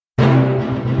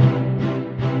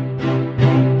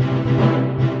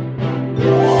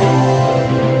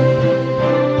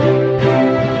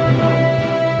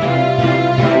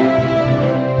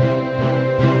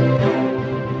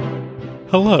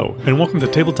and welcome to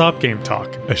Tabletop Game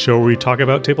Talk, a show where we talk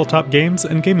about tabletop games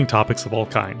and gaming topics of all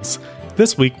kinds.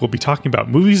 This week, we'll be talking about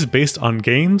movies based on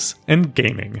games and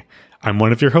gaming. I'm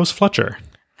one of your hosts, Fletcher.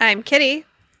 I'm Kitty.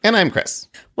 And I'm Chris.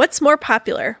 What's more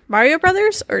popular, Mario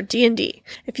Brothers or D&D?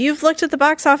 If you've looked at the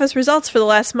box office results for the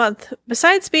last month,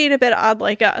 besides being a bit odd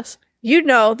like us, you'd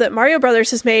know that Mario Brothers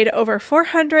has made over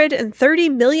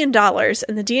 $430 million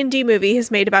and the D&D movie has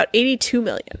made about $82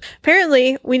 million.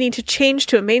 Apparently, we need to change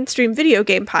to a mainstream video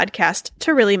game podcast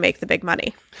to really make the big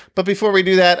money. But before we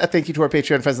do that, a thank you to our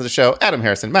Patreon friends of the show, Adam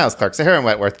Harrison, Miles Clark, Sahara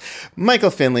Wentworth,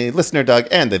 Michael Finley, Listener Doug,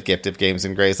 and the Gift of Games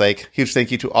in Gray's Lake. Huge thank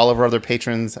you to all of our other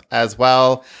patrons as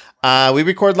well. We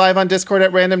record live on Discord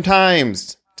at random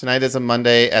times. Tonight is a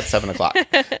Monday at 7 o'clock.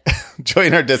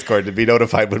 Join our Discord to be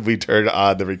notified when we turn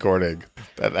on the recording.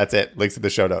 That's it. Links in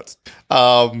the show notes.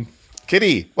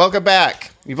 Kitty, welcome back.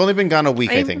 You've only been gone a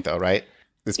week, I think, though, right?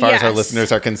 As far as our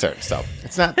listeners are concerned. So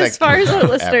it's not that as far as our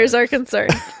listeners are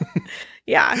concerned.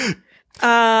 Yeah. Do you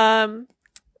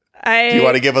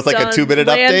want to give us like a 2-minute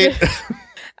update?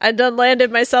 I done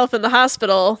landed myself in the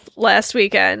hospital last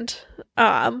weekend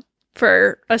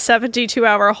for a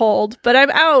 72-hour hold, but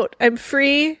I'm out. I'm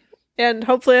free, and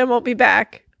hopefully I won't be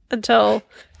back until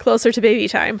closer to baby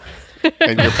time.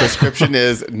 And your prescription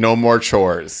is no more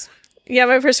chores. Yeah,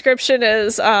 my prescription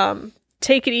is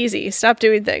take it easy. Stop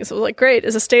doing things. I was like, great.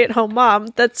 As a stay-at-home mom,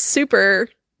 that's super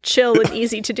chill and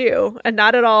easy to do and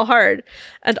not at all hard.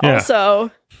 And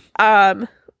also, I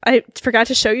forgot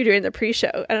to show you during the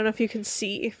pre-show. I don't know if you can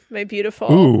see my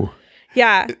beautiful... Ooh.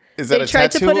 Yeah. Is that a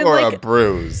tattoo or a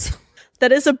bruise?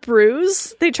 That is a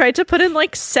bruise. They tried to put in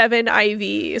like 7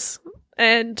 IVs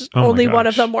and only one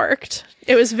of them worked.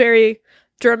 It was very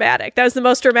dramatic. That was the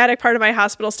most dramatic part of my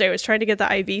hospital stay, was trying to get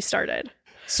the IV started.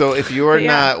 So if you are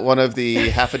not one of the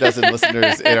half a dozen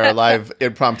listeners in our live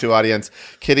impromptu audience,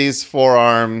 Kitty's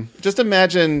forearm, just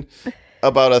imagine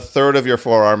about a third of your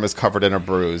forearm is covered in a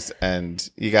bruise, and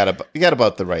you got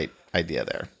about the right idea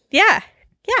there. Yeah.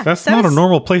 Yeah. That's not a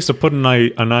normal place to put an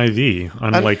IV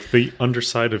on like the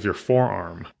underside of your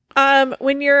forearm.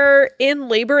 When you're in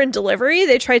labor and delivery,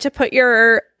 they try to put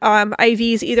your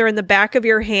IVs either in the back of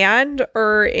your hand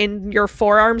or in your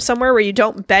forearm somewhere where you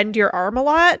don't bend your arm a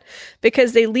lot,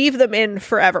 because they leave them in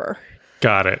forever.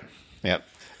 Got it. Yep.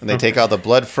 And they take all the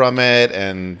blood from it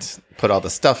and put all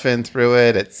the stuff in through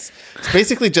it. It's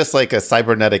basically just like a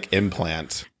cybernetic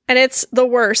implant. And it's the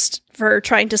worst for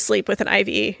trying to sleep with an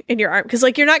IV in your arm, because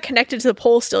like you're not connected to the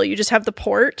pole still. You just have the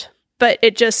port, but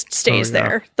it just stays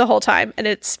there the whole time, and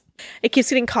it keeps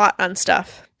getting caught on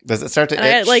stuff. Does it start to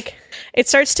itch? It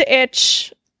starts to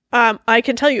itch. I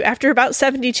can tell you, after about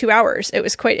 72 hours, it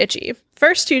was quite itchy.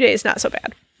 First 2 days, not so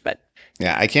bad, but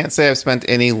yeah, I can't say I've spent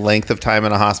any length of time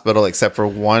in a hospital except for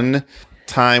one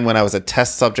time when I was a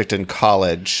test subject in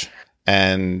college,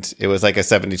 and it was like a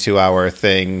 72-hour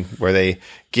thing where they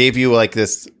gave you like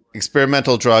this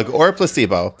experimental drug or a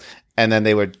placebo, and then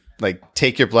they would like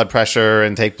take your blood pressure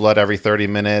and take blood every 30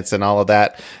 minutes and all of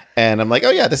that. And I'm like,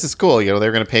 oh yeah, this is cool.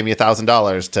 They're going to pay me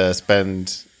 $1,000 to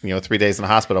spend, 3 days in the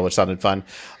hospital, which sounded fun.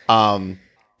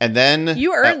 And then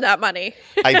you earned that money.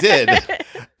 I did.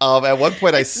 At one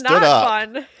point I stood up.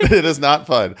 Fun. It is not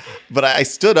fun. But I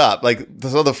stood up.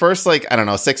 So the first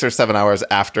 6 or 7 hours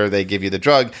after they give you the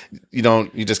drug,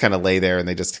 you just kind of lay there and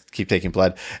they just keep taking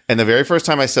blood. And the very first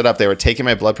time I stood up, they were taking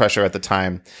my blood pressure at the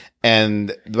time.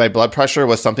 And my blood pressure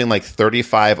was something like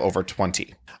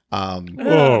 35/20.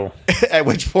 Whoa. At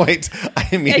which point I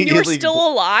immediately... And you were still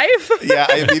alive? Yeah,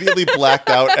 I immediately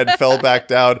blacked out and fell back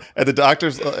down. And the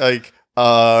doctor's like,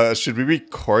 should we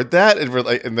record that?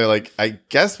 And they're like, I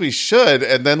guess we should,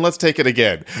 and then let's take it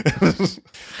again.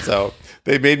 So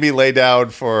they made me lay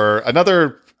down for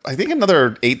another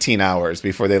 18 hours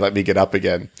before they let me get up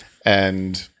again.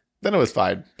 And then it was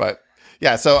fine. But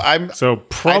yeah, so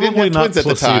probably I didn't have not twins at the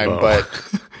placebo. time,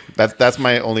 but that's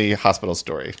my only hospital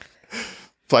story.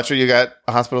 Fletcher, you got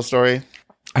a hospital story?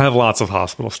 I have lots of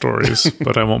hospital stories,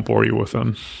 but I won't bore you with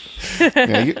them.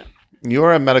 You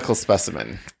are a medical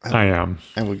specimen. I am.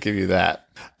 And we'll give you that.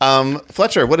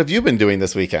 Fletcher, what have you been doing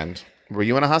this weekend? Were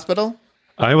you in a hospital?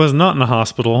 I was not in a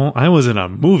hospital. I was in a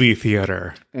movie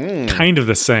theater. Kind of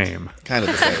the same.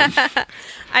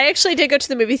 I actually did go to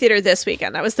the movie theater this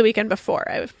weekend. That was the weekend before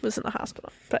I was in the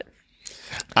hospital. But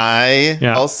I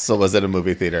also was in a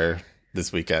movie theater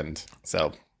this weekend.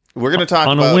 So we're going to talk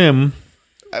on about... a whim.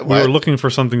 We were looking for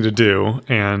something to do,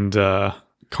 and...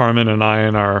 Carmen and I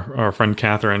and our friend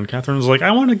Catherine was like,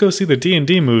 I want to go see the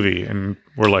D&D movie. And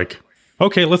we're like,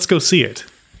 okay, let's go see it.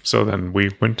 So then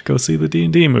we went to go see the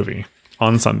D&D movie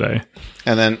on Sunday.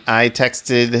 And then I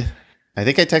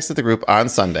think I texted the group on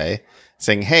Sunday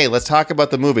saying, hey, let's talk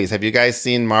about the movies. Have you guys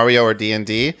seen Mario or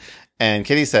D&D? And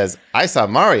Kitty says, I saw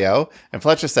Mario. And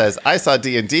Fletcher says, I saw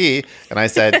D&D. And I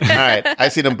said, all right,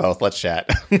 I've seen them both. Let's chat.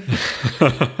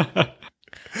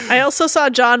 I also saw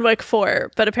John Wick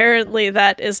 4, but apparently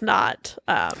that is not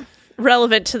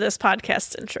relevant to this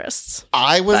podcast's interests.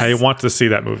 I want to see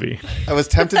that movie. I was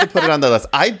tempted to put it on the list.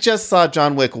 I just saw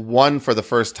John Wick 1 for the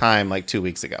first time like 2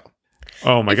 weeks ago.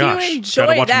 Oh my gosh. You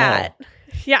enjoy that.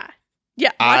 Yeah.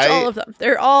 Yeah, watch all of them.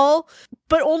 They're all,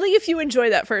 but only if you enjoy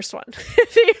that first one.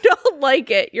 If you don't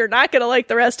like it, you're not going to like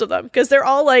the rest of them because they're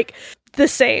all like the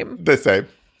same. The same.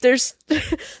 There's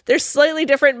slightly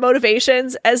different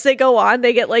motivations as they go on.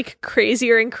 They get like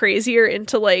crazier and crazier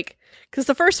into like, because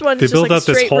the first one is just like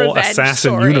straight revenge. They build up this whole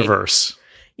assassin story. Universe.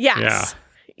 Yes.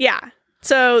 Yeah.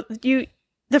 So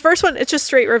the first one, it's just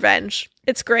straight revenge.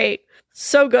 It's great.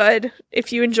 So good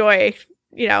if you enjoy,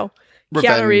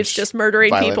 Keanu Reeves just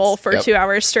murdering people for 2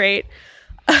 hours straight.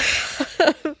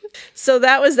 So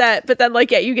that was that. But then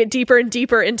you get deeper and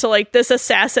deeper into like this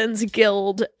Assassin's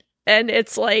Guild, and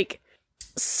it's like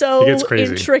so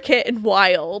intricate and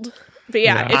wild.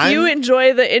 But if you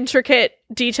enjoy the intricate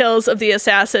details of the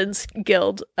Assassin's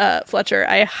Guild, Fletcher,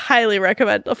 I highly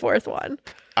recommend the fourth one.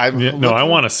 I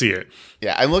want to see it.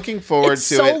 Yeah, I'm looking forward to it. It's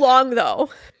so long though.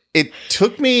 It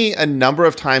took me a number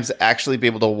of times to actually be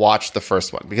able to watch the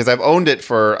first one because I've owned it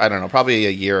for, I don't know, probably a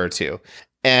year or two.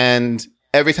 And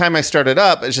every time I start it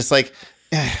up, it's just like,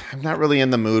 I'm not really in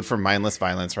the mood for mindless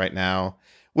violence right now,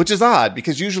 which is odd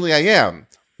because usually I am.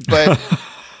 But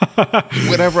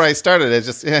whenever I started, it's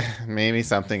just, maybe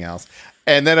something else.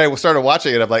 And then I started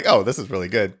watching it. I'm like, oh, this is really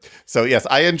good. So yes,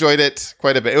 I enjoyed it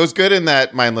quite a bit. It was good in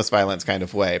that mindless violence kind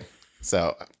of way.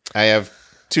 So I have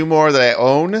 2 more that I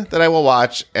own that I will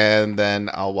watch, and then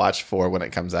I'll watch 4 when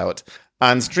it comes out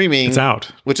on streaming. It's out,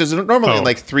 which is normally in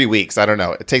like 3 weeks. I don't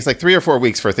know. It takes like 3 or 4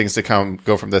 weeks for things to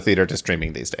go from the theater to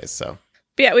streaming these days. So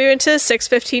yeah, we went to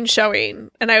 6:15 showing,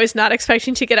 and I was not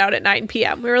expecting to get out at 9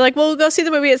 p.m. We were like, well, we'll go see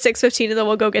the movie at 6:15, and then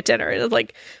we'll go get dinner. And it was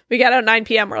like, we got out at 9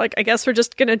 p.m. We're like, I guess we're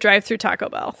just gonna drive through Taco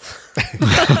Bell.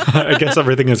 I guess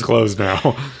everything is closed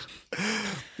now.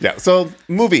 Yeah. So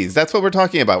movies. That's what we're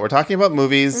talking about. We're talking about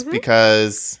movies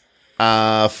because.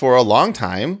 For a long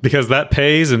time. Because that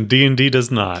pays and D&D does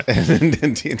not.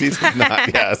 And D&D does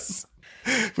not, yes.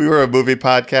 If we were a movie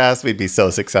podcast, we'd be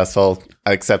so successful,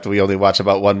 except we only watch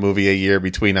about 1 movie a year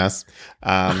between us.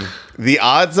 The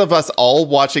odds of us all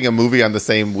watching a movie on the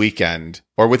same weekend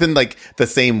or within like the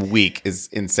same week is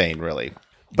insane, really.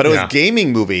 But it was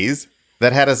gaming movies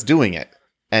that had us doing it.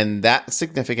 And that's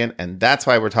significant. And that's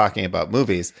why we're talking about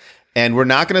movies. And we're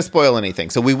not going to spoil anything.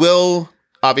 So we will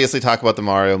obviously talk about the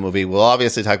Mario movie. We'll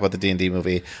obviously talk about the D&D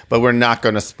movie, but we're not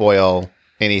going to spoil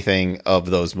anything of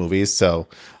those movies. So,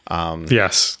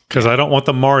 yes, because I don't want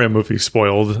the Mario movie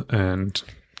spoiled, and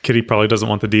Kitty probably doesn't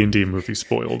want the D&D movie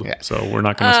spoiled. Yeah. So we're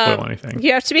not going to spoil anything.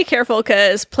 You have to be careful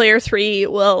because player 3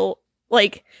 will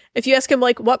if you ask him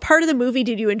what part of the movie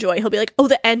did you enjoy, he'll be like, oh,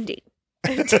 the ending.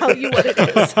 And tell you what it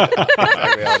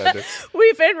is.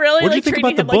 We've been really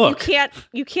treating him like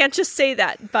you can't just say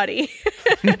that, buddy.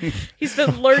 He's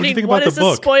been learning what is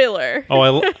a spoiler.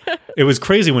 It was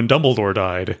crazy when Dumbledore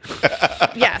died.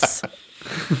 Yes.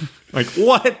 Like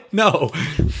what? No.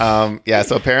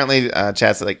 So apparently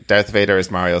Chad's like Darth Vader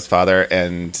is Mario's father,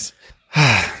 and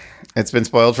it's been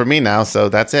spoiled for me now, so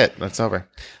that's it. That's over.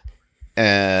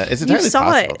 It's entirely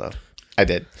possible though. I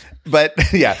did. But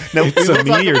yeah, no, it's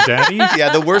me or daddy.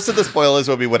 Yeah, the worst of the spoilers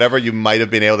will be whatever you might have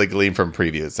been able to glean from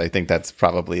previews. I think that's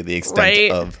probably the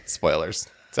extent of spoilers.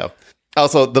 So,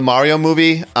 also the Mario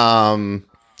movie,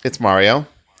 it's Mario.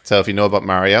 So if you know about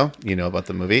Mario, you know about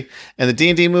the movie, and the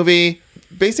D&D movie,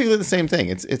 basically the same thing.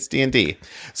 It's D&D.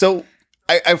 So,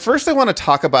 I want to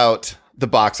talk about the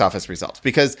box office results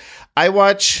because I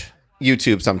watch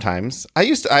YouTube sometimes.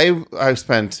 I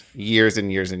spent years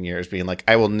and years and years being like,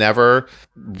 I will never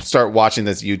start watching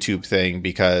this YouTube thing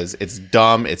because it's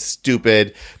dumb, it's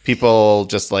stupid. People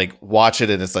just like watch it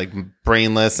and it's like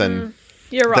brainless. And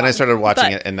you're wrong. Then I started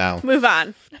watching it, and now move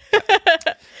on.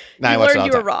 Now you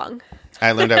learned you were wrong.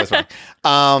 I learned I was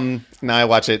wrong. Now I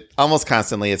watch it almost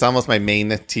constantly. It's almost my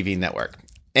main TV network,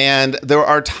 and there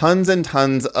are tons and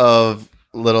tons of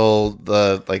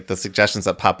the suggestions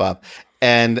that pop up.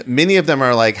 And many of them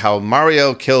are like how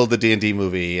Mario killed the D&D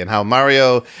movie and how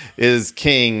Mario is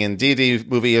king and D&D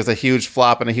movie is a huge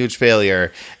flop and a huge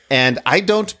failure. And I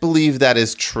don't believe that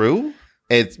is true.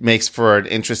 It makes for an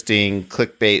interesting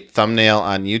clickbait thumbnail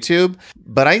on YouTube.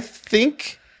 But I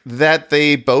think that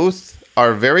they both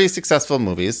are very successful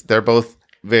movies. They're both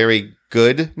very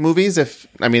good movies. If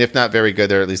not very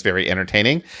good, they're at least very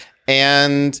entertaining.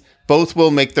 and both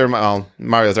will make their, well,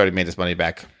 Mario's already made his money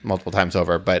back multiple times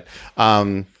over, but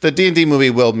the D&D movie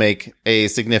will make a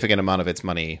significant amount of its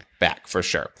money back for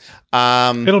sure.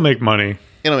 It'll make money.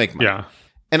 It'll make money. Yeah.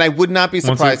 And I would not be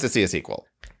surprised to see a sequel.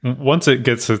 Once it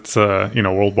gets its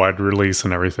worldwide release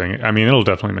and everything, I mean, it'll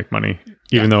definitely make money,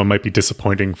 even though it might be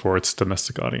disappointing for its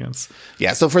domestic audience.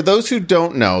 Yeah, so for those who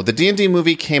don't know, the D&D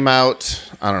movie came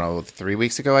out, I don't know, 3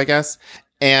 weeks ago, I guess.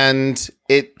 And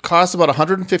it cost about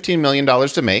 $115 million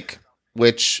to make,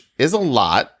 which is a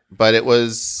lot, but it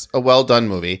was a well-done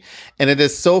movie. And it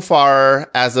is so far,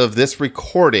 as of this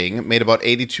recording, made about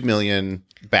 $82 million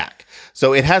back.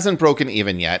 So it hasn't broken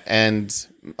even yet. And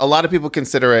a lot of people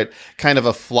consider it kind of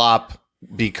a flop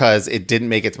because it didn't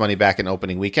make its money back in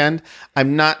opening weekend.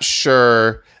 I'm not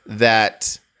sure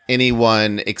that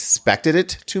anyone expected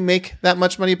it to make that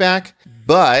much money back,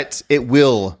 but it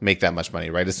will make that much money,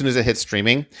 right? As soon as it hits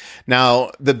streaming.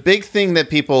 Now, the big thing that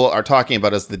people are talking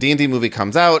about is the D&D movie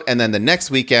comes out, and then the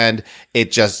next weekend,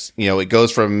 it just, it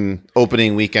goes from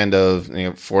opening weekend of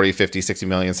 40, 50, 60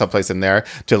 million, someplace in there,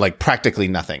 to like practically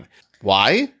nothing.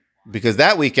 Why? Because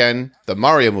that weekend, the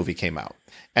Mario movie came out.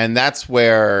 And that's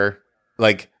where,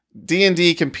 like,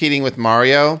 D&D competing with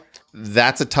Mario,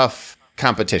 that's a tough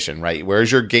competition, right?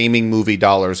 Where's your gaming movie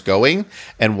dollars going?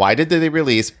 And why did they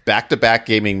release back-to-back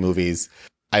gaming movies?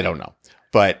 I don't know.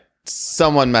 But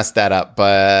someone messed that up.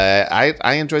 But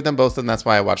I enjoyed them both, and that's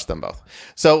why I watched them both.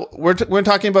 So we're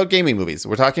talking about gaming movies.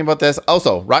 We're talking about this.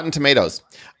 Also, Rotten Tomatoes.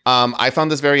 I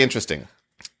found this very interesting.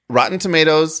 Rotten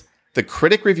Tomatoes, the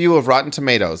critic review of Rotten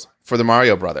Tomatoes for the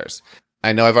Mario Brothers.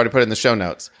 I know I've already put it in the show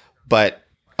notes, but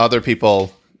other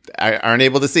people aren't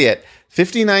able to see it.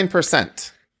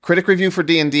 59%. Critic review for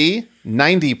D&D,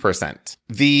 90%.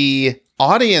 The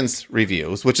audience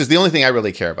reviews, which is the only thing I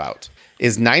really care about,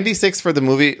 is 96 for the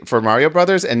movie for Mario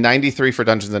Brothers and 93 for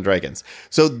Dungeons and Dragons.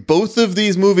 So both of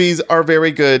these movies are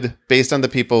very good based on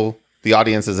the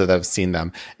audiences that have seen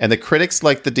them. And the critics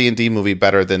like the D&D movie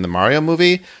better than the Mario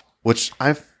movie, which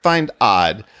I find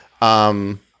odd.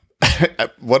 One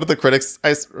of the critics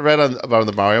I read about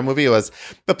the Mario movie was,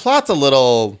 the plot's a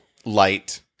little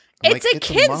light. It's a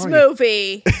kids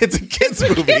movie. It's a kids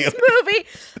movie. Kids movie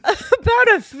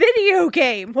about a video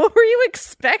game. What were you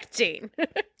expecting?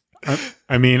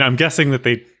 I mean, I'm guessing that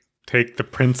they take the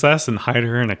princess and hide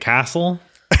her in a castle.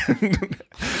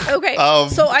 Okay,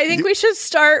 so I think we should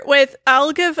start with,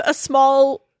 I'll give a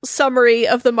small summary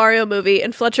of the Mario movie,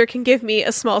 and Fletcher can give me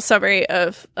a small summary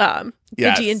of the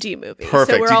D&D movie.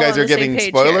 Perfect. So you guys are giving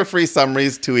spoiler-free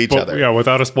summaries to each other. Yeah,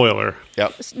 without a spoiler.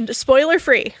 Yep.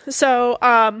 Spoiler-free. So,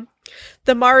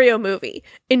 the Mario movie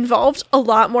involved a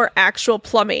lot more actual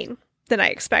plumbing than I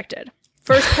expected.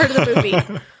 First part of the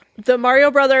movie, the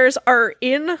Mario Brothers are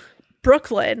in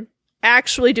Brooklyn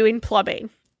actually doing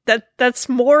plumbing. That's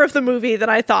more of the movie than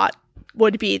I thought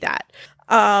would be that.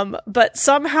 But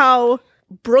somehow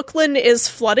Brooklyn is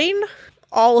flooding,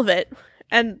 all of it,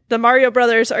 and the Mario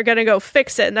Brothers are going to go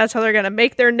fix it, and that's how they're going to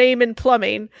make their name in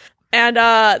plumbing.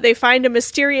 And they find a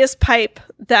mysterious pipe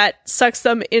that sucks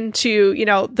them into,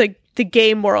 the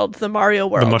game world, the Mario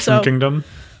world. The Mushroom Kingdom?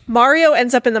 Mario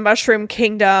ends up in the Mushroom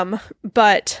Kingdom,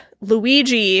 but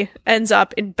Luigi ends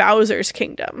up in Bowser's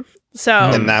Kingdom. So,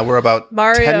 and now we're about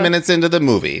 10 minutes into the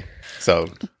movie. So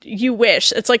you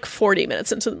wish. It's like 40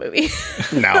 minutes into the movie.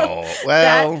 No.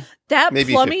 Well, that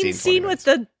maybe plumbing 15, scene minutes.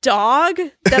 with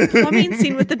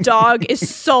the dog,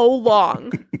 is so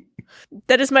long.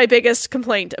 That is my biggest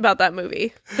complaint about that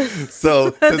movie.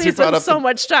 So since you brought up so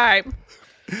much time.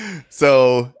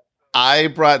 So I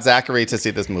brought Zachary to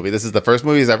see this movie. This is the first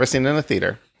movie he's ever seen in a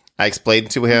theater. I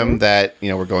explained to him that,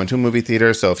 we're going to a movie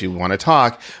theater, so if you want to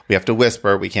talk, we have to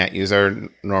whisper. We can't use our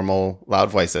normal loud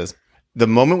voices. The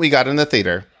moment we got in the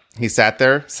theater, he sat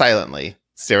there silently,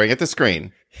 staring at the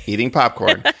screen, eating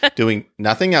popcorn, doing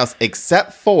nothing else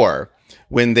except for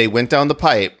when they went down the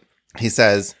pipe, he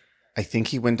says, I think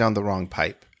he went down the wrong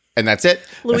pipe. And that's it.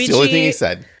 That's the only thing he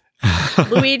said.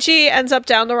 Luigi ends up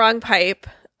down the wrong pipe,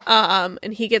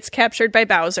 and he gets captured by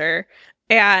Bowser.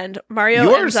 And Mario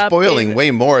ends up spoiling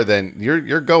way more than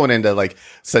you're going into like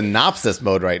synopsis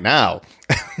mode right now.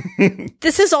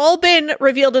 This has all been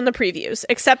revealed in the previews,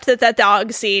 except that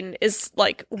dog scene is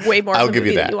like way more of the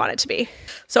movie than you want it to be.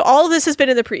 So all of this has been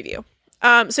in the preview.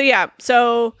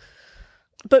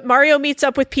 But Mario meets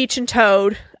up with Peach and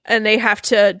Toad, and they have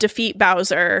to defeat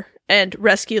Bowser and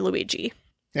rescue Luigi.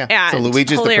 Yeah. And so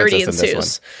Luigi's the princess in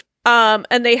this one.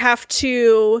 And they have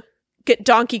to get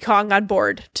Donkey Kong on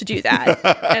board to do that.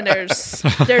 And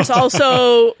there's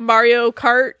also Mario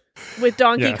Kart with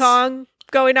Donkey Kong.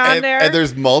 going on there. And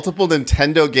there's multiple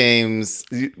Nintendo games.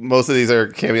 Most of these are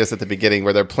cameos at the beginning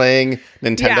where they're playing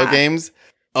Nintendo games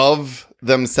of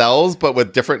themselves, but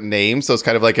with different names. So it's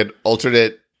kind of like an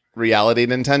alternate reality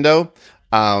Nintendo.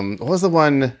 What was the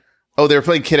one? Oh, they were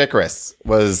playing Kid Icarus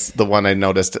was the one I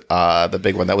noticed, the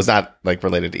big one that was not like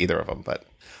related to either of them. But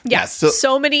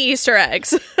so many Easter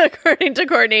eggs, according to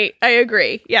Courtney. I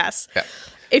agree. Yes. Yeah.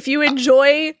 If you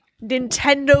enjoy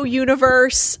Nintendo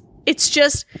universe,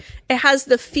 it has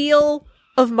the feel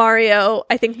of Mario.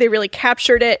 I think they really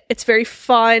captured it. It's very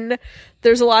fun.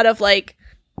 There's a lot of like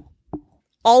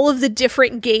all of the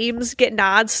different games get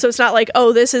nods. So it's not like,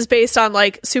 oh, this is based on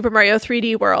like Super Mario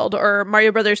 3D World or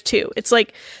Mario Brothers 2. It's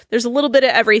like there's a little bit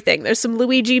of everything. There's some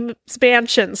Luigi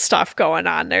Mansion stuff going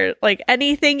on there. Like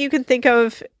anything you can think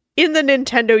of in the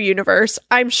Nintendo universe,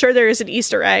 I'm sure there is an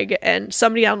Easter egg and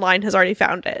somebody online has already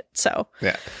found it. So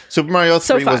yeah, Super Mario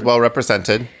 3 was well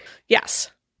represented.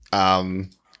 Yes. There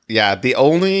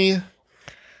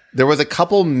was a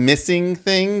couple missing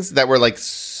things that were like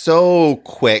so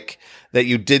quick that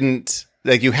you didn't,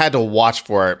 like, you had to watch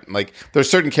for it. Like, there's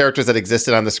certain characters that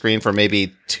existed on the screen for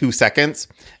maybe 2 seconds,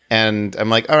 and I'm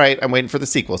like, all right, I'm waiting for the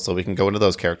sequel so we can go into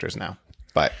those characters now.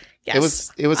 But it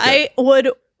was good.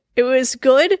 It was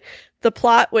good. The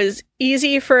plot was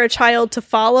easy for a child to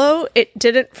follow. It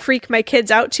didn't freak my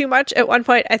kids out too much. At one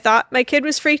point, I thought my kid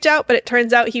was freaked out, but it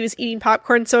turns out he was eating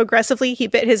popcorn so aggressively he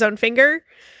bit his own finger.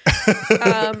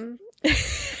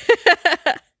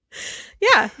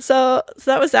 Yeah, so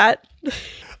that was that.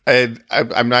 And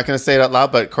I'm not going to say it out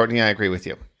loud, but Courtney, I agree with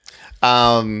you.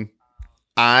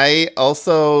 I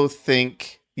also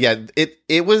think,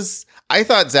 it was. I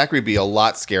thought Zachary would be a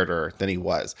lot scareder than he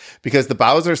was because the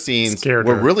Bowser scenes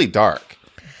were really dark,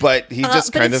 but he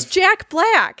just kind of. Jack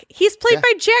Black. He's played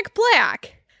by Jack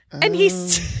Black, and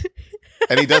he's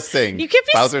and he does sing.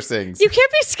 Bowser sings. You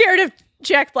can't be scared of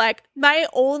Jack Black. My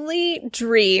only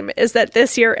dream is that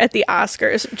this year at the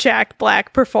Oscars, Jack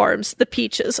Black performs the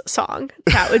Peaches song.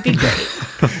 That would be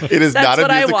great. It is not a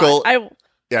musical.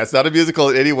 It's not a musical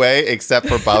in any way, except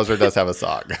for Bowser does have a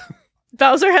song.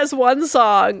 Bowser has one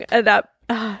song, and that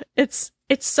it's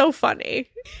so funny.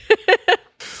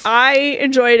 I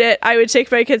enjoyed it. I would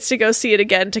take my kids to go see it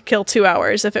again to kill 2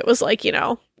 hours if it was like,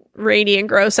 rainy and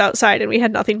gross outside and we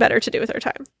had nothing better to do with our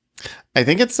time. I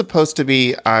think it's supposed to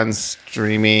be on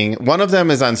streaming. One of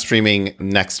them is on streaming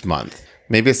next month.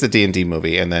 Maybe it's the D&D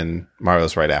movie, and then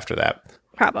Mario's right after that.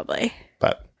 Probably.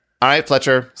 But all right,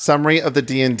 Fletcher, summary of the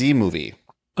D&D movie.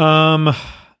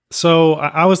 So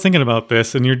I was thinking about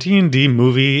this, and your D&D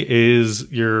movie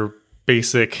is your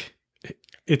basic.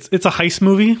 It's a heist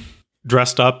movie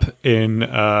dressed up in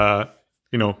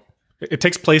it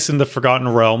takes place in the Forgotten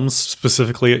Realms,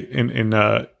 specifically in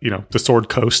the Sword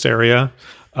Coast area.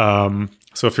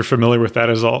 So if you're familiar with that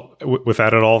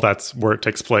at all, that's where it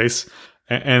takes place.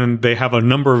 And they have a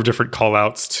number of different call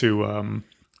outs to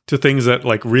things that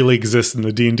like really exist in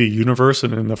the D&D universe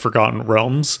and in the Forgotten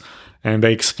Realms. And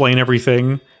they explain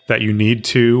everything that you need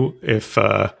to if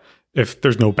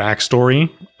there's no backstory.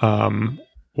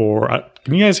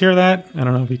 Can you guys hear that? I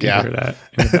don't know if you can hear that.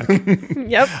 In the back.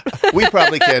 Yep. We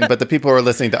probably can, but the people who are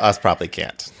listening to us probably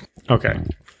can't. Okay.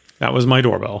 That was my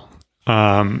doorbell.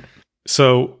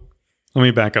 So let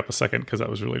me back up a second because that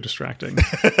was really distracting.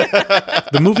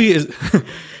 The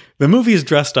movie is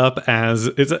dressed up as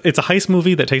it's a heist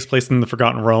movie that takes place in the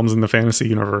Forgotten Realms in the fantasy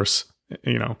universe,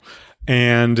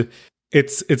 and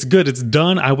it's good. It's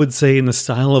done, I would say, in the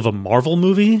style of a Marvel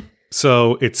movie.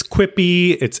 So it's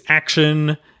quippy, it's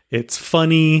action, it's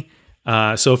funny.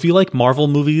 So if you like Marvel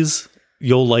movies,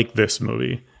 you'll like this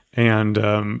movie. And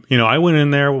I went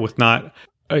in there with not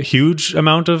a huge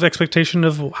amount of expectation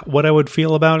of what I would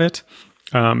feel about it.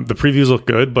 The previews look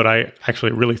good, but I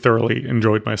actually really thoroughly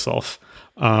enjoyed myself.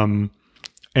 And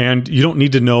you don't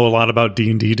need to know a lot about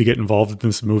D&D to get involved in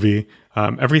this movie.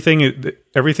 Everything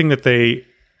that they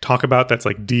talk about that's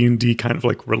like D&D kind of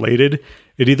like related,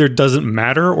 it either doesn't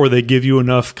matter or they give you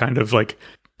enough kind of like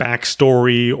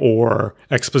backstory or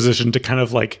exposition to kind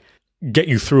of like get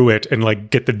you through it and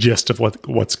like get the gist of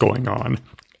what's going on.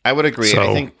 I would agree.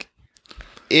 I think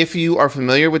if you are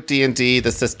familiar with D&D,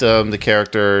 the system, the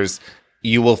characters,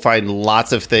 you will find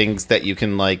lots of things that you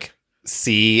can like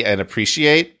see and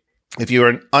appreciate. If you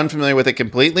are unfamiliar with it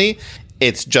completely,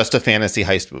 it's just a fantasy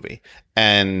heist movie.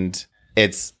 And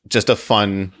it's just a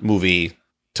fun movie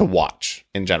to watch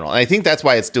in general. And I think that's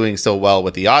why it's doing so well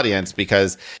with the audience,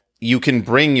 because you can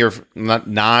bring your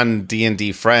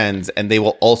non-D&D friends and they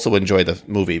will also enjoy the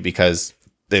movie because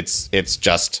it's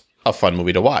just a fun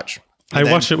movie to watch. I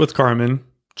watched it with Carmen.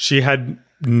 She had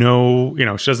she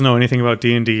doesn't know anything about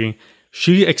D&D.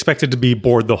 she expected to be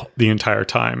bored the entire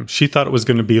time. She thought it was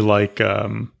going to be like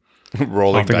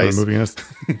rolling dice. Movie is.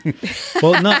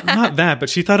 Well, not that, but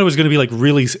she thought it was going to be like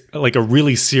a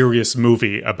really serious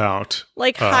movie about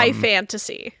like high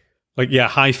fantasy. Like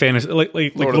high fantasy, like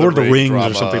Lord of the Rings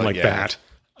drama, or something like that.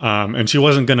 And she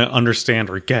wasn't going to understand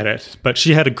or get it, but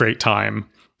she had a great time.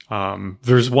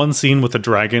 There's one scene with a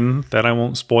dragon that I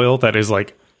won't spoil that is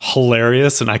like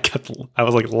hilarious, and I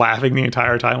was like laughing the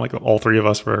entire time. Like all three of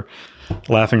us were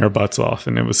laughing our butts off,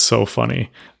 and it was so funny.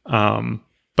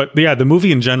 But yeah, the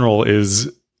movie in general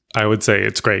is, I would say,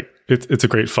 it's great. It's a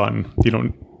great fun. You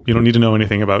don't need to know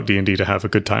anything about D&D to have a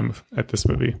good time at this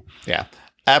movie. Yeah,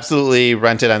 absolutely.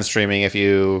 Rent it on streaming if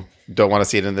you don't want to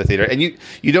see it in the theater, and you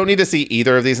don't need to see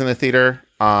either of these in the theater.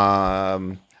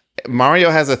 Mario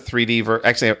has a 3D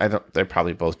actually, they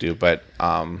probably both do, but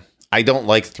I don't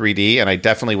like 3D, and I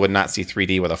definitely would not see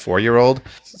 3D with a 4-year-old.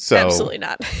 So absolutely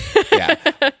not.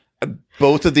 Yeah.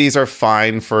 Both of these are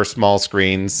fine for small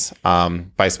screens.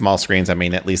 By small screens, I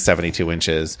mean at least 72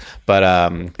 inches.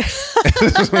 But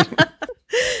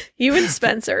you and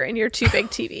Spencer and your two big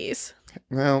TVs.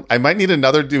 Well, I might need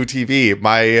another new TV.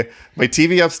 My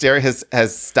TV upstairs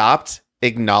has stopped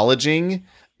acknowledging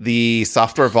the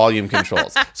software volume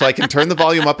controls. So I can turn the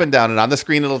volume up and down, and on the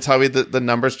screen it'll tell me the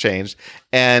numbers changed,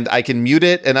 and I can mute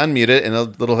it and unmute it, and a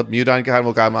little mute icon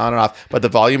will come on and off, but the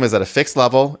volume is at a fixed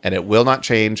level and it will not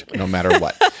change no matter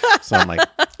what. So I'm like,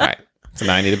 all right, so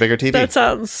now I need a bigger TV. That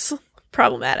sounds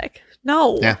problematic.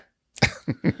 No. Yeah.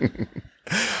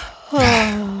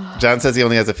 John says he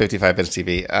only has a 55-inch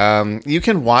TV. You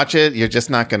can watch it, you're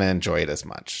just not going to enjoy it as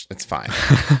much. It's fine.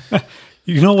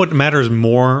 You know what matters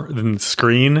more than the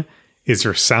screen is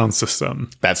your sound system.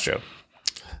 That's true.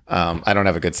 I don't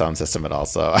have a good sound system at all,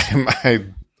 so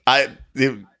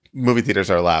the movie theaters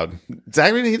are loud.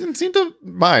 Zachary, he didn't seem to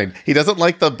mind. He doesn't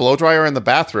like the blow dryer in the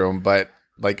bathroom, but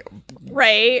like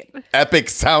epic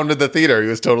sound in the theater, he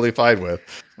was totally fine with.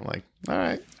 I'm like, all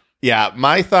right. Yeah,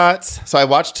 my thoughts. So I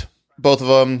watched both of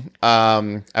them.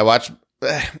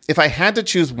 If I had to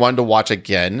choose one to watch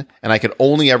again, and I could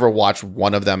only ever watch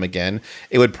one of them again,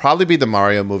 it would probably be the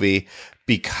Mario movie,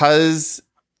 because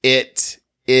it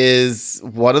is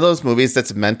one of those movies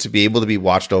that's meant to be able to be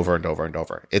watched over and over and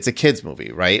over. It's a kid's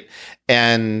movie, right?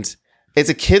 And it's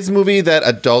a kid's movie that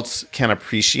adults can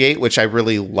appreciate, which I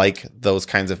really like those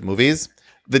kinds of movies.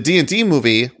 The D&D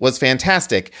movie was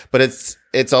fantastic, but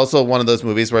it's also one of those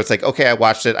movies where it's like, okay, I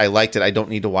watched it, I liked it, I don't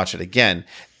need to watch it again.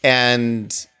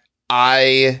 And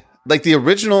I like the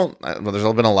original. Well, there's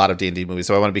been a lot of D&D movies,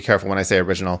 so I want to be careful when I say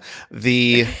original.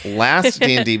 The last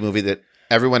D&D movie that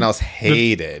everyone else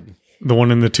hated, the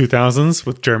one in the 2000s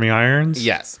with Jeremy Irons.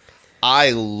 Yes,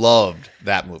 I loved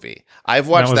that movie. I've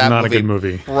watched that not a good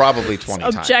movie. Probably 20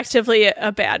 times. Objectively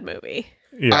a bad movie.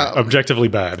 Yeah, objectively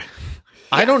bad.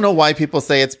 I don't know why people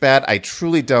say it's bad. I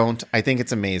truly don't. I think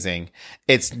it's amazing.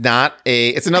 It's another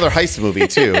heist movie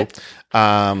too.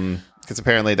 Because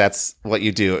apparently that's what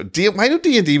you do. Why do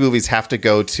D&D movies have to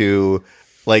go to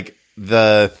like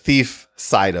the thief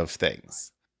side of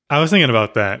things? I was thinking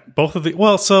about that.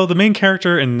 So the main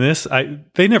character in this,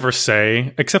 they never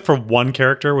say, except for one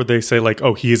character where they say like,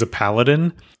 oh, he is a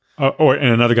paladin, and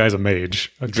another guy's a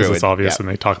mage. Because it's obvious, and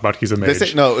they talk about he's a mage.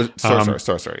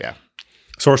 Sorcerer, yeah.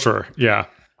 Sorcerer, yeah.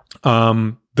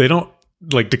 They don't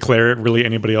like declare really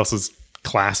anybody else's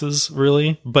classes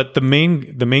really, but the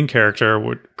main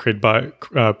character played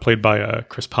by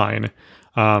Chris Pine.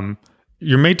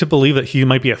 You're made to believe that he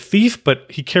might be a thief, but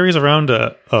he carries around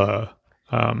not a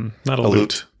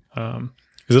loot.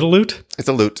 Is it a loot? It's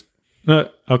a loot.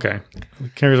 Okay, he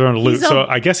carries around a loot. So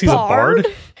I guess he's a bard.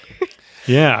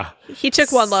 Yeah, he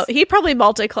took one load. He probably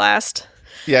multi-classed.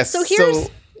 Yes. So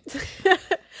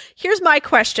here's my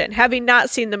question, having not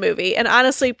seen the movie, and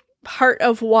honestly, part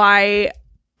of why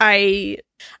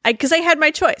because I had my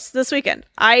choice this weekend.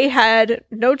 I had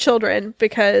no children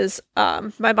because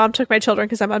my mom took my children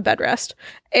because I'm on bed rest.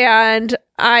 And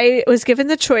I was given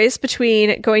the choice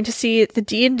between going to see the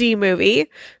D&D movie,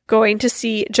 going to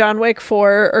see John Wick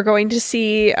 4, or going to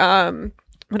see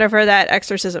whatever that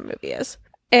exorcism movie is.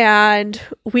 And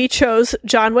we chose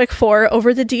John Wick 4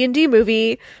 over the D&D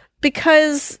movie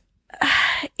because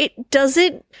it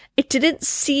didn't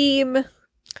seem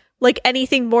like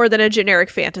anything more than a generic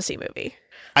fantasy movie.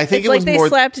 I think it's like they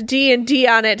slapped D&D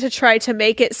on it to try to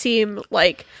make it seem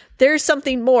like there's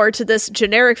something more to this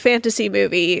generic fantasy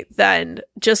movie than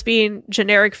just being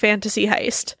generic fantasy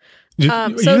heist. You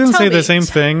didn't say the same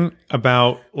thing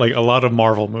about like a lot of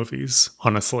Marvel movies,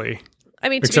 honestly. I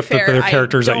mean, except to be fair, that they're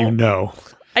characters that you know.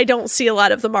 I don't see a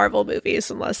lot of the Marvel movies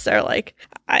unless they're like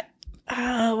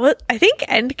What I think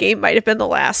Endgame might have been the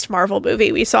last Marvel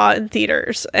movie we saw in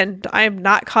theaters, and I am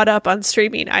not caught up on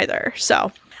streaming either.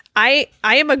 So I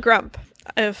am a grump.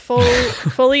 I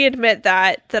fully admit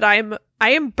that I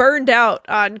am burned out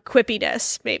on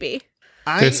quippiness. Maybe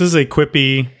this is a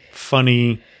quippy,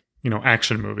 funny,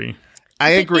 action movie. I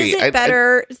agree. Is it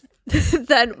better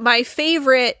than my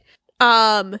favorite?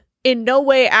 In no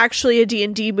way actually a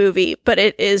D&D movie, but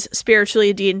it is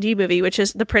spiritually a D&D movie, which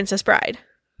is The Princess Bride.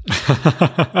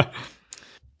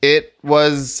 It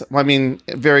was,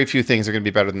 very few things are going to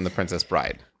be better than The Princess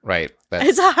Bride, right?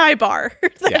 It's a high bar.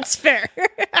 That's fair.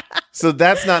 So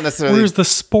that's not necessarily... Where's the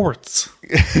sports?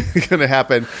 going to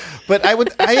happen. But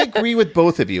I agree with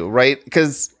both of you, right?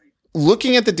 Because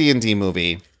looking at the D&D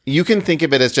movie, you can think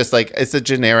of it as just like, it's a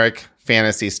generic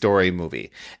fantasy story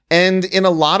movie. And in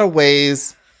a lot of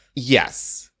ways,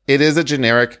 yes, it is a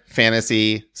generic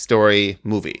fantasy story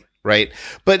movie, right?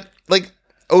 But like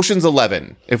Ocean's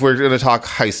 11, if we're going to talk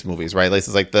heist movies, right? This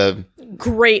is like the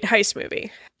great heist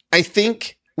movie. I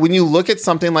think when you look at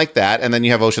something like that, and then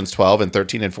you have Ocean's 12 and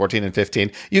 13 and 14 and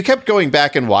 15, you kept going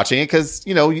back and watching it because,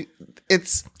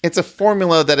 it's a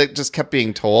formula that it just kept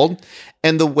being told.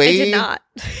 And the way... I did not.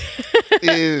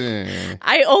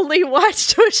 I only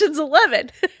watched Ocean's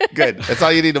 11. Good. That's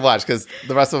all you need to watch because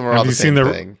the rest of them are all the same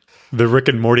thing. The Rick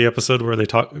and Morty episode where they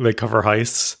cover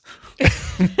heists?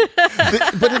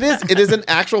 But it is an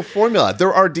actual formula.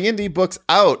 There are D&D books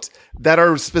out that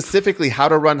are specifically how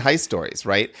to run heist stories,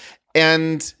 right?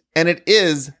 And it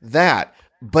is that,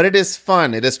 but it is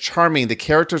fun. It is charming. The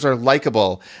characters are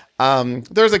likable.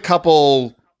 There's a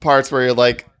couple parts where you're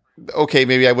like, okay,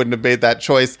 maybe I wouldn't have made that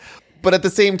choice, but at the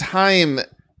same time,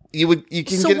 you can get invested in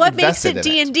it. So what makes it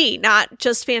D&D, not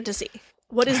just fantasy?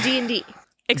 What is D&D?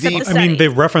 Except the setting. They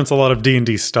reference a lot of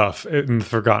D&D stuff in the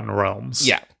Forgotten Realms.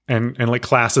 Yeah. And like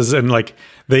classes, and like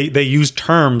they use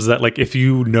terms that like if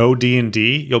you know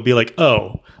D&D, you'll be like,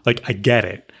 oh, like I get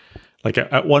it. Like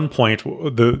at one point,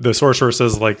 the sorcerer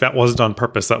says like that wasn't on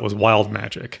purpose, that was wild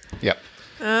magic. Yep.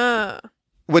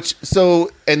 Which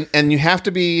and you have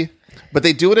to be, but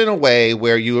they do it in a way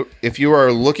where if you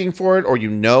are looking for it or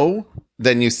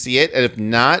then you see it, and if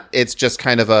not, it's just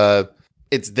kind of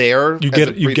it's there. You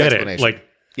get it. Like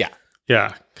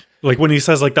yeah. Like when he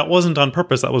says like that wasn't on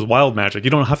purpose, that was wild magic. You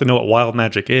don't have to know what wild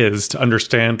magic is to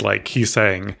understand. Like he's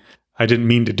saying, I didn't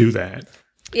mean to do that.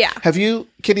 Yeah.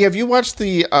 Kitty, have you watched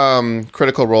the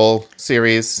Critical Role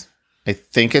series? I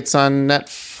think it's on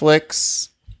Netflix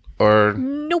or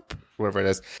nope, wherever it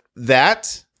is.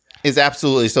 That is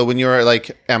absolutely so. When you're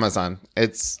like Amazon,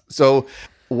 so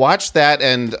watch that.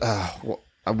 And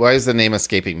why is the name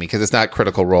escaping me? Because it's not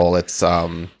Critical Role. It's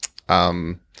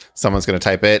someone's going to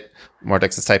type it.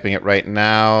 Mordex is typing it right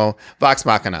now. Vox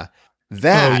Machina.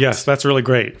 Yes, that's really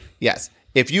great. Yes.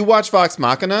 If you watch Vox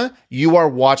Machina, you are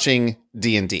watching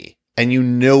D&D, and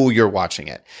you're watching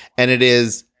it. And it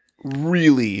is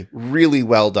really, really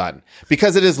well done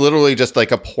because it is literally just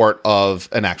like a port of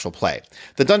an actual play.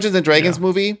 The Dungeons and Dragons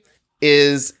movie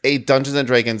is a Dungeons and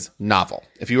Dragons novel.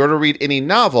 If you were to read any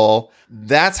novel,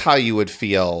 that's how you would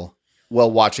feel while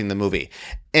watching the movie.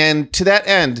 And to that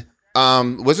end,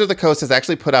 Wizard of the Coast has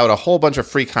actually put out a whole bunch of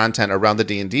free content around the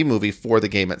D&D movie for the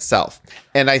game itself.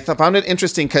 And I found it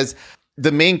interesting because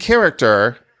the main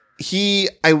character,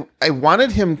 I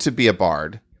wanted him to be a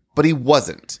bard, but he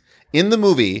wasn't. In the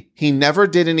movie, he never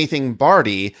did anything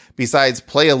bardy besides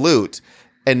play a lute.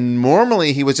 And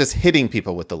normally he was just hitting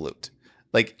people with the lute.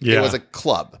 Like it was a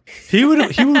club. He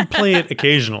would play it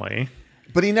occasionally.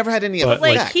 But he never had any effect.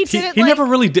 Like he never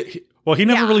really did. Well, he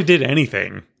never really did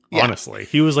anything. Yeah. Honestly,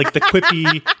 he was like the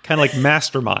quippy kind of like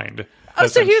mastermind. Oh,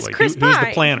 so he was Chris Pine. He was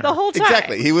the planner the whole time.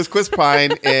 Exactly, he was Chris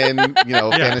Pine in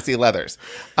fantasy leathers,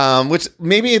 which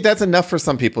maybe that's enough for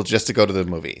some people just to go to the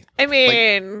movie. I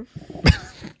mean,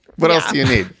 what else do you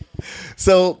need?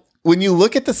 So when you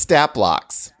look at the stat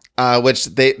blocks, which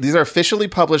these are officially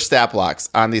published stat blocks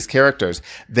on these characters,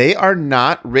 they are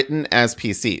not written as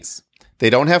PCs. They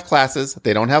don't have classes.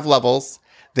 They don't have levels.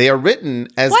 They are written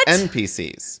as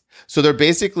NPCs. So they're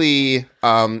basically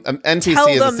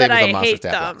NPC is the same as a monster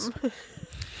stat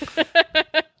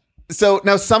blocks. So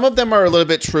now some of them are a little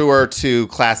bit truer to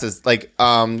classes, like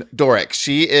Doric.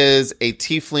 She is a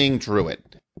tiefling druid,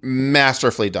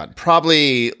 masterfully done.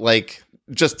 Probably like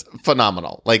just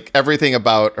phenomenal. Like everything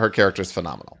about her character is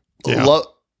phenomenal. Yeah.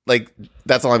 Like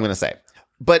that's all I'm going to say.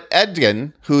 But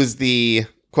Edgin, who's the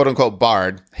quote unquote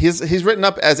bard. He's written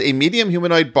up as a medium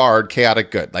humanoid bard,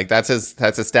 chaotic good. Like that's his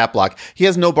stat block. He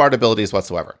has no bard abilities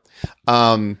whatsoever.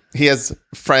 He has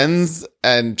friends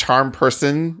and charm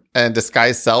person and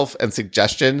disguise self and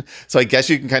suggestion. So I guess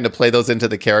you can kind of play those into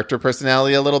the character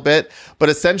personality a little bit. But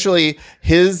essentially,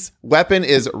 his weapon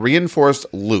is reinforced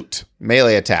loot,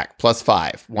 melee attack,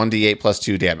 +5, 1d8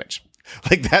 +2 damage.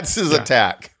 Like that's his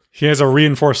attack. He has a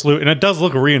reinforced loot, and it does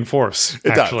look reinforced,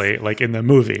 actually, like in the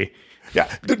movie. Yeah,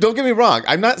 don't get me wrong.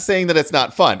 I'm not saying that it's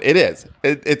not fun. It is.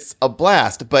 It's a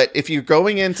blast. But if you're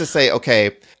going in to say,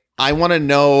 okay, I want to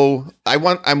know,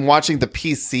 I'm watching the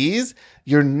PCs,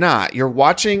 you're not. You're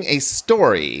watching a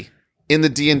story in the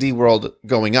D&D world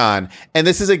going on, and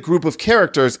this is a group of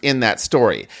characters in that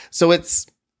story. So it's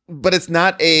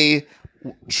not a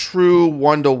true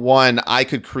one-to-one, I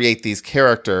could create these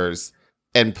characters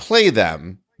and play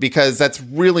them, because that's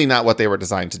really not what they were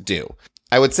designed to do.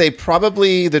 I would say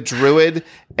probably the druid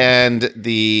and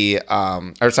the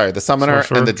summoner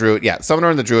and the druid. Yeah, summoner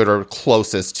and the druid are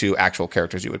closest to actual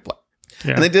characters you would play.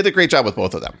 Yeah. And they did a great job with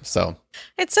both of them. So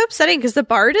it's so upsetting because the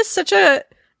bard is it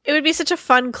would be such a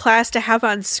fun class to have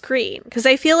on screen. Because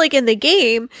I feel like in the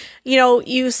game,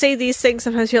 you say these things,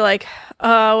 sometimes you're like,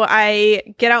 oh,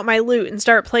 I get out my lute and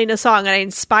start playing a song and I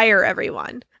inspire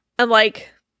everyone. And like,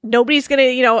 nobody's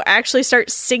gonna, actually start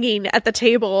singing at the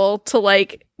table to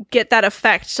like get that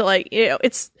effect to like,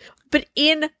 but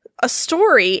in a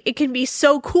story, it can be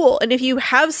so cool. And if you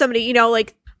have somebody,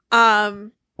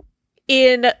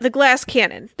 in the Glass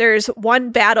Cannon, there's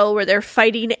one battle where they're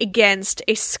fighting against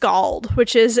a Skald,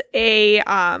 which is a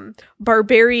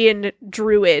barbarian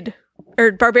druid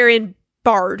or barbarian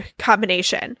bard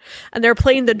combination, and they're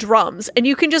playing the drums, and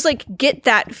you can just like get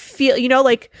that feel,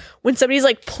 like when somebody's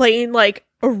like playing like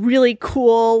a really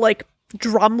cool like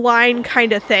drum line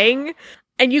kind of thing,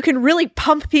 and you can really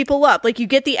pump people up. Like you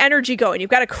get the energy going. You've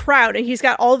got a crowd, and he's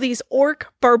got all these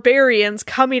orc barbarians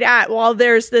coming at while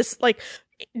there's this like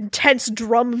intense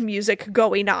drum music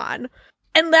going on.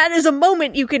 And that is a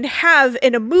moment you can have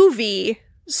in a movie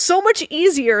so much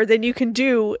easier than you can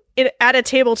do at a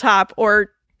tabletop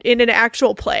or in an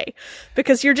actual play,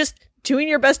 because you're just doing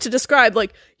your best to describe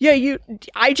like,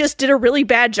 I just did a really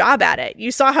bad job at it.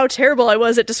 You saw how terrible I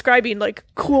was at describing like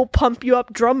cool pump you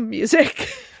up drum music.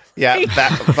 Yeah,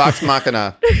 Vox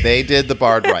Machina, they did the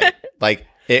bard right. Like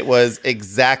it was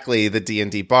exactly the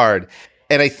D&D bard.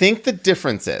 And I think the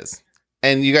difference is,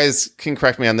 and you guys can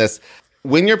correct me on this,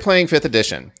 when you're playing 5th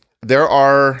edition,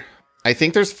 I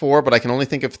think there's 4, but I can only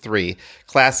think of 3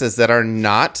 classes that are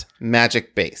not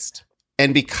magic based.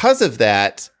 And because of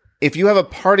that, if you have a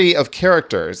party of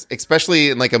characters, especially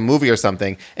in like a movie or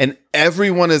something, and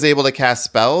everyone is able to cast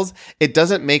spells, it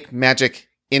doesn't make magic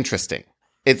interesting.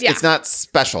 It's not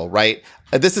special, right?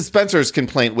 This is Spencer's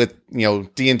complaint with,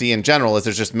 D&D in general, is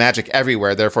there's just magic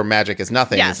everywhere. Therefore, magic is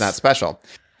nothing. Yes. It's not special.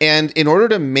 And in order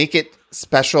to make it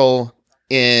special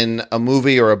in a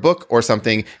movie or a book or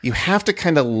something, you have to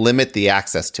kind of limit the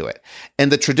access to it.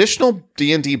 And the traditional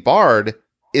D&D bard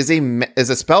is a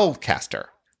spellcaster.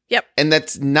 Yep. And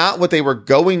that's not what they were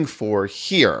going for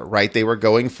here, right? They were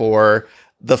going for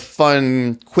the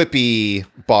fun, quippy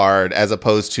bard as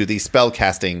opposed to the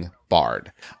spellcasting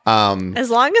bard. As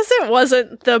long as it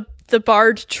wasn't the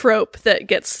bard trope that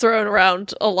gets thrown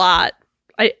around a lot,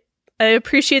 I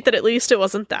appreciate that at least it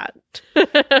wasn't that.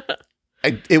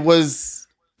 I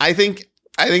think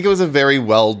it was a very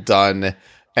well done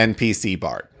NPC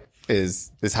bard.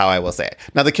 Is how I will say it.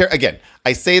 Now, again,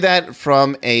 I say that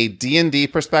from a D&D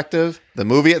perspective. The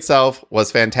movie itself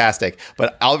was fantastic,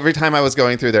 but every time I was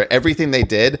going through there, everything they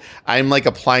did, I'm like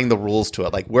applying the rules to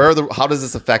it. Like, how does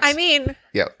this affect? I mean,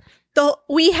 yeah.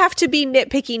 We have to be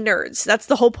nitpicky nerds. That's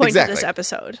the whole point of this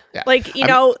episode. Yeah. Like,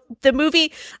 the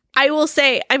movie, I will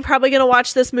say, I'm probably going to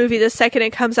watch this movie the second it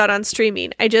comes out on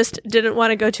streaming. I just didn't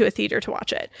want to go to a theater to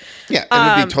watch it. Yeah,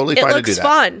 it would be totally fine to do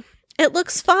that. It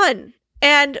looks fun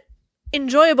and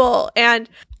enjoyable, and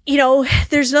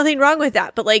there's nothing wrong with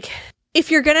that. But like, if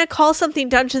you're gonna call something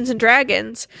Dungeons and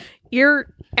Dragons, you're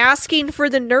asking for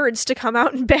the nerds to come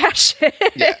out and bash it.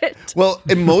 Yeah. Well,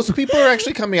 and most people are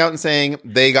actually coming out and saying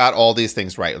they got all these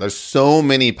things right. There's so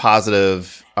many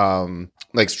positive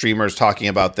like streamers talking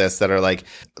about this that are like,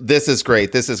 this is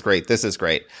great, this is great, this is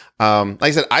great. Like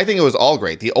I said, I think it was all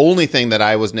great. The only thing that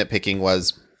I was nitpicking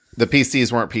was the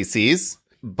PCs weren't PCs,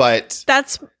 but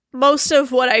most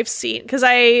of what I've seen, because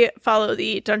I follow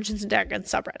the Dungeons and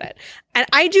Dragons subreddit, and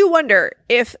I do wonder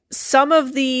if some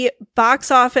of the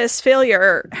box office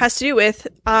failure has to do with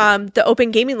the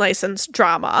open gaming license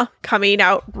drama coming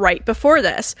out right before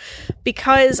this,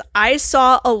 because I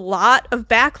saw a lot of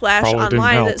backlash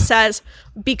online that says,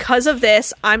 because of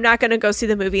this, I'm not going to go see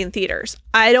the movie in theaters.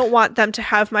 I don't want them to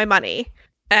have my money.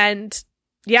 And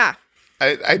yeah.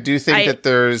 I do think that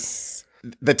there's...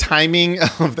 The timing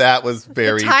of that was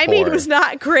very The timing poor. was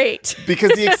not great.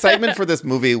 Because the excitement for this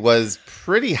movie was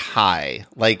pretty high.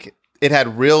 Like, it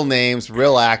had real names,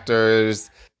 real actors.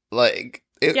 Like,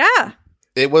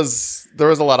 there was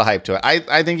a lot of hype to it.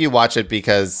 I think you watch it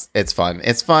because it's fun.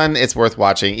 It's fun. It's worth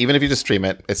watching. Even if you just stream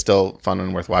it, it's still fun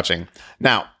and worth watching.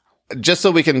 Now, just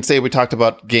so we can say we talked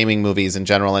about gaming movies in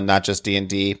general and not just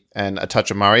D&D and a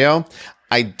touch of Mario,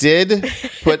 I did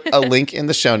put a link in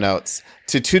the show notes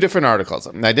to 2 different articles.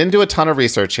 And I didn't do a ton of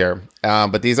research here,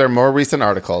 but these are more recent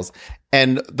articles.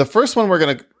 And the first one we're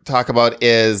going to talk about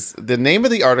is, the name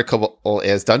of the article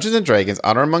is Dungeons and Dragons,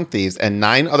 Honor Among Thieves, and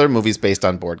 9 other movies based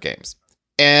on board games.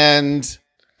 And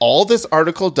all this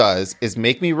article does is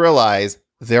make me realize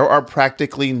there are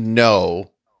practically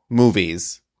no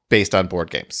movies based on board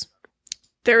games.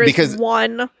 There is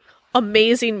one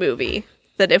amazing movie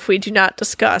that if we do not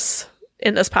discuss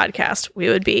in this podcast, we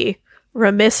would be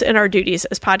remiss in our duties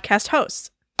as podcast hosts.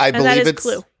 I believe that is it's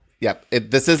Clue. Yep,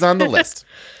 this is on the list.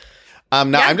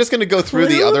 Now I'm just going to go through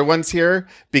the other ones here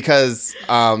because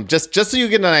just so you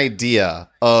get an idea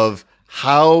of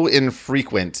how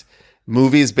infrequent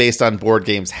movies based on board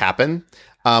games happen.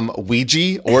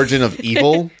 Ouija, Origin of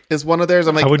Evil is one of theirs.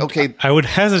 I'm like, I would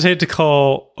hesitate to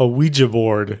call a Ouija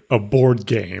board a board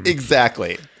game.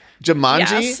 Exactly.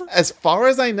 Jumanji, as far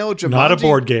as I know, Jumanji not a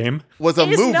board game. Was a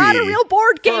movie. It's not a real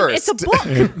board game. First. It's a book.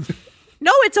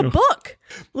 No, it's a book.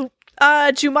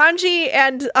 Jumanji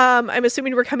and I'm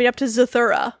assuming we're coming up to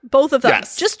Zathura. Both of them,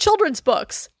 just children's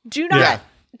books. Do not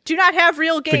have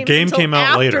real games. The game came out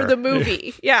after later. The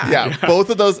movie. Yeah. Both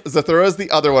of those. Zathura is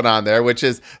the other one on there, which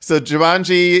is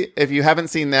Jumanji. If you haven't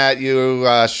seen that, you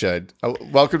should.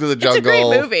 Welcome to the Jungle. It's a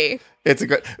great movie. It's a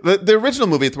great. The original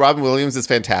movie with Robin Williams is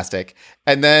fantastic,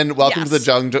 and then Welcome to the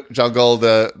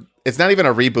Jungle. It's not even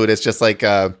a reboot. It's just like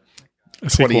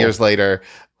 20 years later.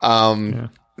 It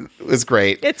was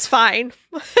great. It's fine.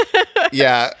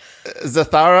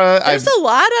 Zathura. There's a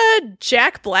lot of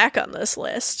Jack Black on this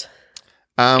list.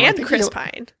 And Chris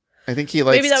Pine. I think he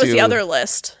likes Maybe that was the other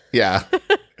list. Yeah.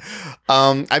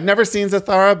 I've never seen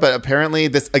Zathura, but apparently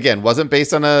this, again, wasn't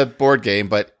based on a board game,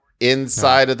 but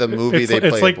inside of the movie they play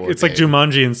a board game. It's like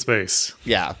Jumanji in space.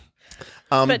 Yeah.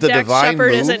 But the Dax Divine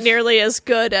Shepard Move isn't nearly as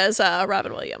good as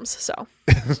Robin Williams, so.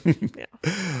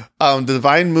 The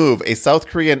Divine Move, a South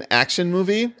Korean action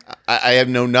movie. I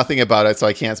know nothing about it, so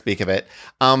I can't speak of it.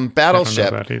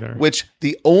 Battleship, which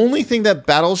the only thing that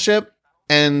Battleship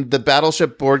and the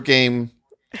Battleship board game,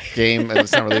 and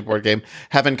it's not really a board game,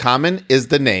 have in common is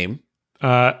the name.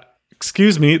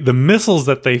 Excuse me, the missiles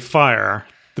that they fire,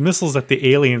 the missiles that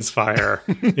the aliens fire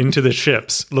into the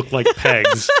ships look like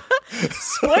pegs.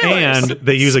 Spoilers. And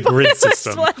they use a grid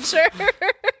system.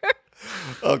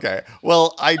 Okay.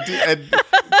 Well, I do. And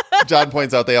John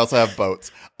points out they also have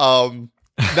boats.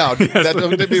 No, that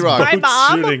don't get me wrong. My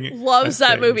mom loves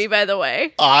that movie, by the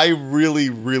way. I really,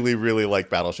 really, really like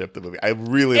Battleship, the movie. I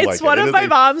really like it. It's one of my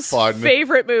mom's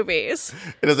favorite movies.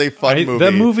 It is a fun movie.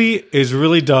 That movie is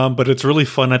really dumb, but it's really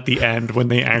fun at the end when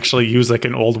they actually use like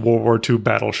an old World War II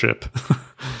battleship.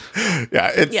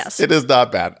 It is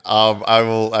not bad. I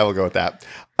will go with that.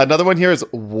 Another one here is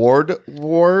Ward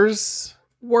Wars.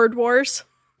 Word Wars.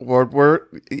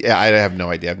 Yeah, I have no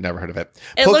idea. I've never heard of it.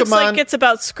 It looks like it's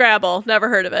about Scrabble. Never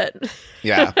heard of it.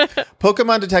 Yeah.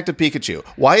 Pokemon Detective Pikachu.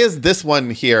 Why is this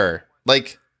one here?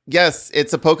 Like, yes,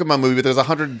 it's a Pokemon movie, but there's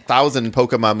 100,000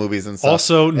 Pokemon movies and stuff.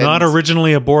 Also, not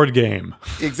originally a board game.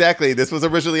 Exactly. This was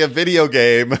originally a video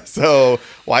game. So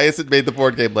why is it made the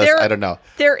board game list? I don't know.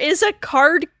 There is a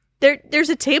card. There's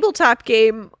a tabletop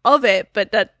game of it, but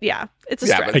it's a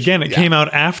stretch. Again, it came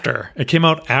out after. It came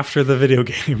out after the video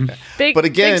game. Big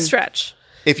stretch.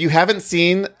 If you haven't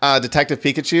seen Detective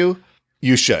Pikachu,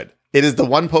 you should. It is the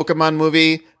one Pokemon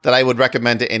movie that I would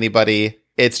recommend to anybody.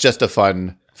 It's just a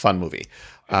fun movie.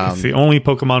 It's the only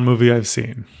Pokemon movie I've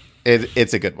seen.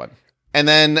 It's a good one. And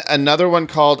then another one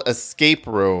called Escape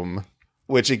Room,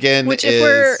 which if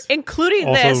we're including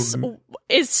also,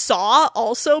 is Saw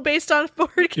also based on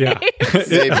board games? Yeah.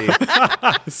 Maybe.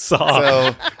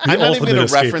 Saw. So I'm not even going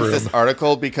to reference this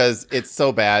article because it's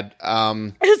so bad.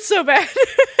 It's so bad.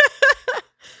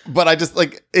 But I just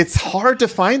like, it's hard to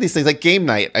find these things like Game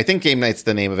Night. I think Game Night's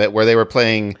the name of it, where they were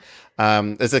playing.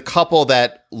 There's a couple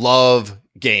that love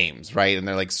games, right? And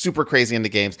they're like super crazy into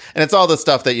games. And it's all the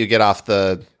stuff that you get off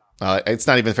the, it's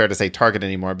not even fair to say Target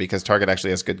anymore because Target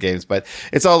actually has good games, but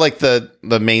it's all like the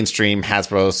mainstream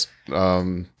Hasbro's,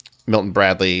 Milton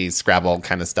Bradley, Scrabble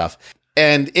kind of stuff.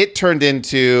 And it turned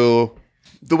into,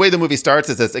 the way the movie starts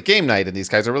is it's a game night and these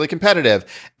guys are really competitive.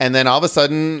 And then all of a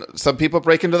sudden, some people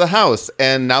break into the house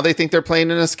and now they think they're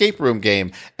playing an escape room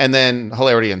game. And then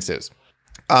hilarity ensues.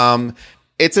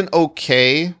 It's an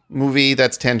okay movie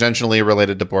that's tangentially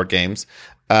related to board games.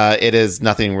 It is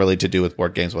nothing really to do with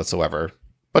board games whatsoever,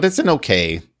 but it's an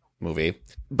okay movie.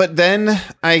 But then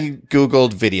I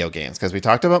Googled video games because we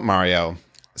talked about Mario.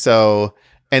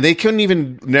 And they couldn't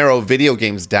even narrow video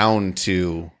games down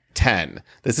to 10.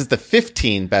 This is the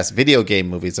 15 best video game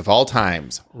movies of all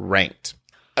times ranked.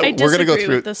 I disagree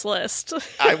with this list.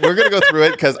 We're going to go through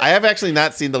it because I have actually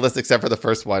not seen the list except for the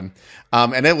first one.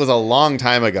 And it was a long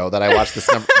time ago that I watched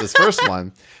this first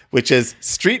one, which is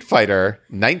Street Fighter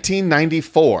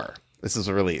 1994. This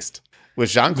was released with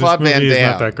Jean-Claude Van Damme. This movie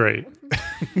is not that great.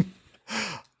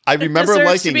 I remember liking it.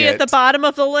 It deserves to be at the bottom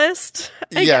of the list,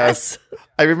 I guess.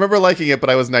 I remember liking it, but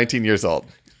I was 19 years old.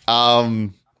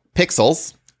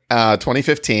 Pixels,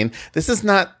 2015. This is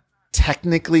not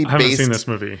technically based... I haven't seen this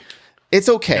movie. It's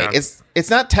okay. Yeah. It's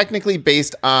not technically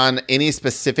based on any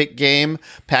specific game.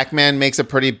 Pac-Man makes a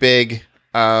pretty big...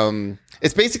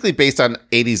 it's basically based on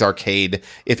 80s arcade.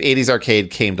 If 80s arcade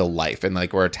came to life and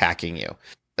like were attacking you.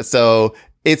 So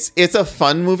it's a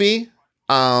fun movie.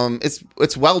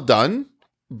 It's well done,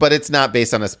 but it's not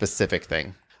based on a specific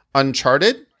thing.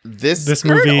 Uncharted... This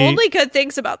movie, heard only good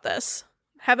things about this.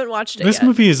 Haven't watched it yet. This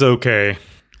movie is okay.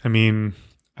 I mean,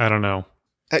 I don't know.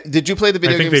 Did you play the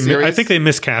video game series? I think they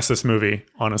miscast this movie,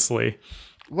 honestly.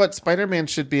 What? Spider-Man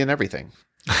should be in everything.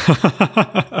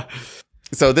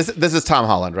 So this is Tom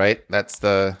Holland, right? That's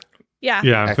the...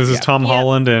 Yeah, this is Tom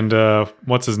Holland and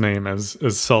what's his name as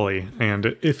Sully.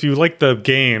 And if you like the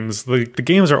games, the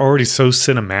games are already so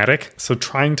cinematic. So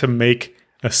trying to make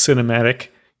a cinematic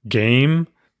game...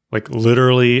 like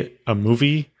literally a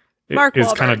movie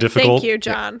is kind of difficult. Thank you,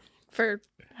 John, for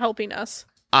helping us.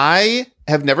 I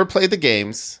have never played the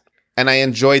games and I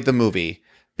enjoyed the movie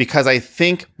because I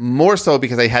think more so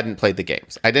because I hadn't played the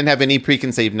games. I didn't have any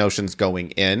preconceived notions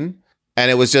going in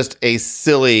and it was just a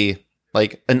silly,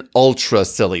 like an ultra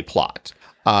silly plot.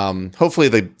 Hopefully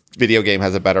the video game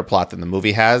has a better plot than the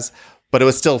movie has, but it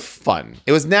was still fun.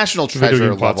 It was National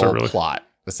Treasure level plot,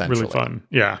 essentially. Really fun.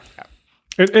 Yeah.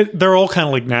 They're all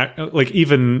kind of like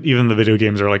even the video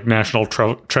games are like National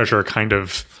Treasure kind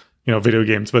of, video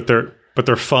games, but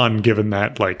they're fun given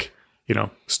that like,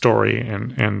 story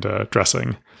and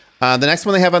dressing. The next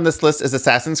one they have on this list is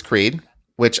Assassin's Creed,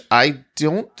 which I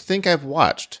don't think I've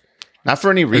watched. Not for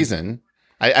any reason.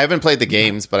 I haven't played the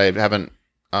games, but I haven't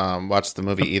watched the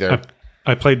movie either.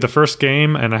 I played the first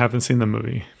game and I haven't seen the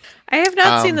movie. I have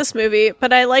not seen this movie,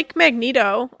 but I like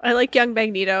Magneto. I like young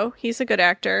Magneto. He's a good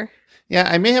actor. Yeah,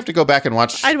 I may have to go back and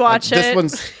watch. I'd watch this one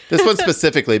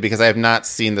specifically because I have not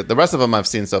seen the rest of them I've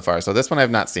seen so far. So this one I have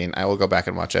not seen. I will go back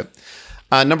and watch it.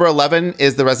 Number 11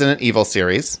 is the Resident Evil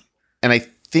series. And I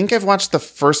think I've watched the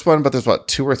first one, but there's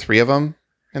 2 or 3 of them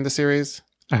in the series?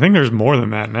 I think there's more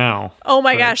than that now. Oh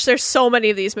my gosh, there's so many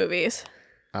of these movies.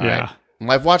 All right.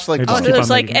 Well, I've watched there's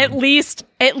like at least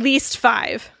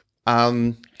 5.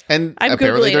 And I'm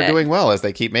apparently they're it. doing well as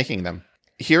they keep making them.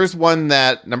 Here's one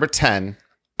that number 10.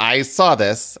 I saw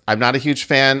this. I'm not a huge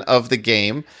fan of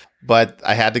the but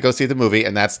I had to go see the movie,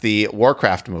 and that's the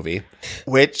Warcraft movie,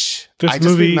 which I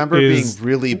just remember being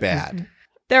really bad.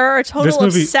 There are a total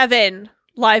of 7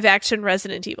 live-action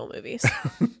Resident Evil movies.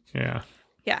 Yeah.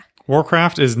 Yeah.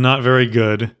 Warcraft is not very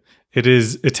good.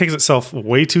 It takes itself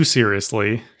way too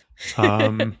seriously.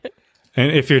 And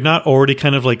if you're not already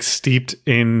kind of like steeped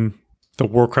in the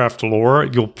Warcraft lore,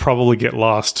 you'll probably get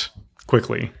lost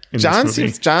quickly. John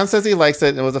says he likes it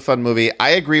and it was a fun movie.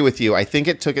 I agree with you. I think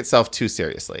it took itself too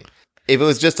seriously. If it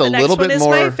was just a little bit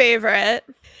more... The next one is my favorite.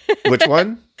 Which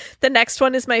one? The next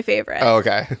one is my favorite. Oh,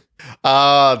 okay.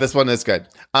 This one is good.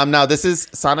 Now, this is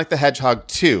Sonic the Hedgehog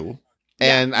 2.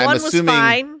 And I'm assuming... 1 was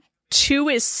fine. 2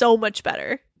 is so much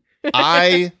better.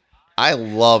 I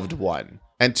loved 1.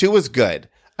 And 2 was good.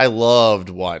 I loved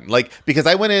 1. Because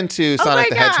I went into Sonic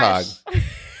the Hedgehog...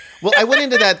 Well, I went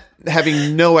into that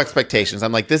having no expectations.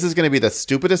 I'm like, this is going to be the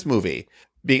stupidest movie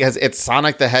because it's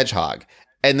Sonic the Hedgehog.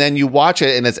 And then you watch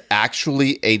it and it's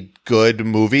actually a good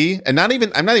movie. And I'm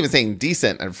not even saying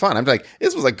decent and fun. I'm like,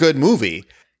 this was a good movie.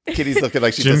 Kitty's looking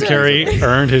like she Jim Carrey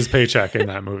earned his paycheck in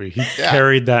that movie. He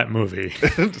carried that movie.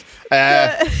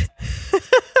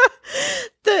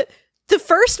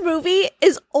 first movie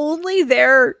is only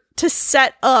there to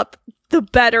set up the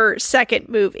better second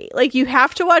movie. Like, you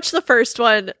have to watch the first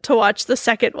one to watch the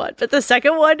second one, but the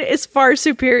second one is far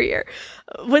superior.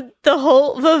 With the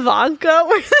whole Vivanka,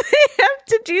 where they have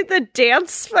to do the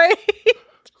dance fight,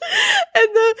 and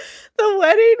the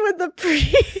wedding with the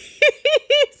priest.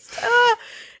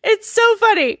 It's so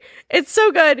funny. It's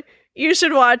so good. You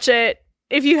should watch it.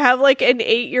 If you have like an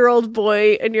 8-year-old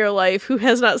boy in your life who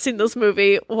has not seen this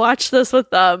movie, watch this with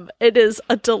them. It is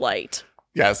a delight.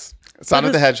 Yes.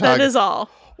 Sonic the Hedgehog. That is all.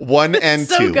 1 and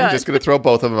so 2. Good. I'm just going to throw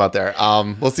both of them out there.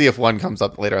 We'll see if 1 comes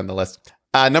up later on the list.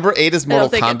 Number 8 is Mortal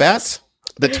Kombat.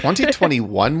 The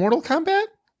 2021 Mortal Kombat?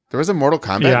 There was a Mortal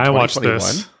Kombat in 2021? I watched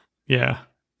this. Yeah.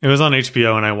 It was on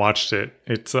HBO and I watched it.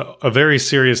 It's a very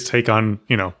serious take on,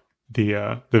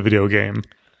 the video game.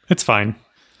 It's fine.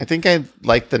 I think I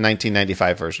like the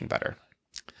 1995 version better.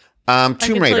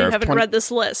 Tomb Raider. You haven't read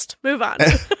this list. Move on.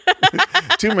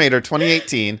 Tomb Raider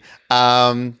 2018.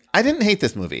 I didn't hate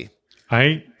this movie.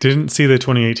 I didn't see the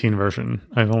 2018 version.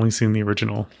 I've only seen the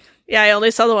original. Yeah, I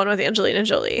only saw the one with Angelina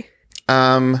Jolie.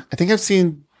 I think I've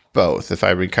seen both, if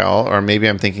I recall. Or maybe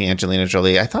I'm thinking Angelina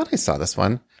Jolie. I thought I saw this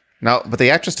one. No, but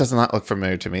the actress does not look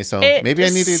familiar to me. So maybe I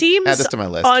need to add this to my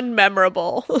list.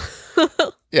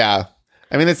 Unmemorable. Yeah.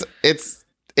 I mean,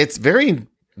 it's very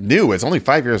new. It's only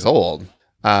 5 years old.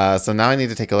 So now I need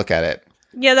to take a look at it.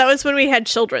 Yeah, that was when we had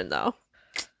children, though.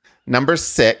 Number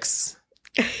 6,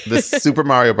 the Super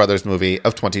Mario Brothers movie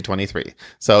of 2023.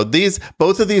 So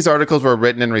both of these articles were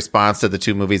written in response to the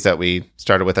 2 movies that we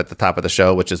started with at the top of the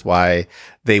show, which is why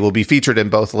they will be featured in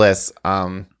both lists.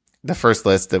 The first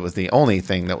list, that was the only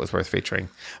thing that was worth featuring.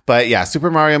 But yeah,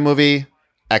 Super Mario movie,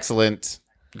 excellent.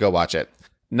 Go watch it.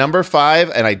 Number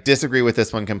 5, and I disagree with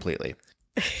this one completely.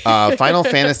 Final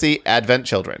Fantasy Advent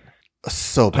Children.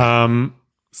 So bad.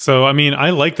 So I mean, I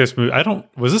like this movie.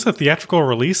 Was this a theatrical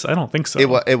release? I don't think so. It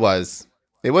was.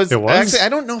 It was? Actually, I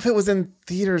don't know if it was in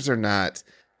theaters or not.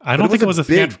 I don't think it was a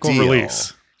theatrical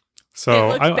release.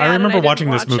 So I remember watching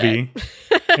this movie,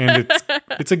 and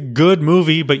it's a good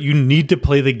movie, but you need to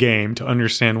play the game to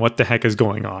understand what the heck is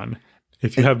going on.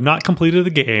 If you have not completed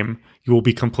the game, you will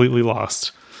be completely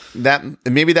lost.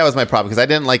 Maybe that was my problem, because I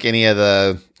didn't like any of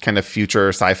the kind of future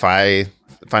sci-fi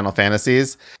Final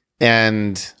Fantasies,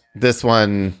 and this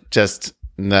one just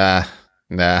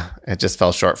it just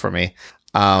fell short for me,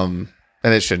 and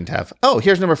it shouldn't have. Oh,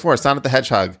 here's number 4, Sonic the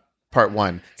Hedgehog Part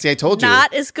 1. See, I told you,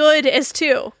 not as good as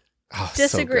 2. Oh,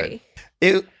 disagree.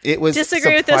 So it was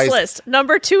disagree with this list.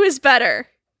 Number 2 is better.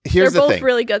 They're both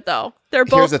really good, though. They're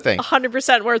both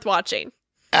 100% worth watching.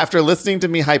 After listening to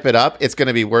me hype it up, it's going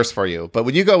to be worse for you. But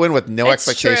when you go in with no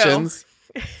expectations,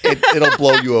 it'll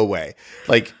blow you away.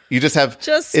 Like, you just have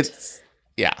just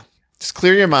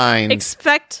clear your mind.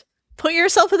 Put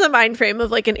yourself in the mind frame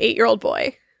of like an 8-year-old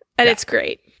boy, and it's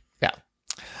great.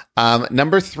 Yeah.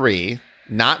 Number 3,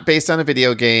 not based on a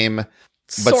video game,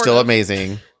 but still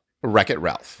amazing. Wreck-It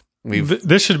Ralph.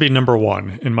 This should be number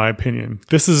 1, in my opinion.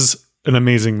 This is an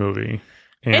amazing movie.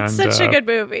 And, it's such a good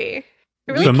movie.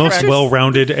 Really the most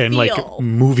well-rounded and like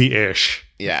movie-ish.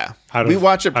 Yeah. We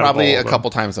watch it probably a couple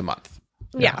times a month.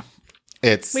 Yeah.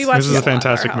 This is a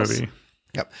fantastic movie.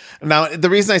 Yep. Now, the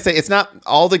reason I say it's not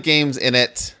all the games in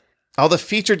it, all the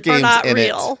featured games in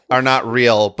it are not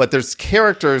real, but there's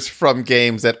characters from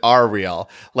games that are real,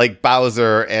 like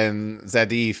Bowser and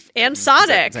Zadif. And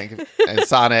Sonic. And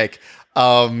Sonic.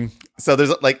 So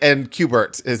there's and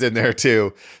Q*bert is in there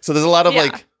too. So there's a lot of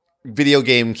like video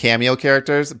game cameo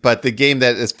characters, but the game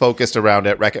that is focused around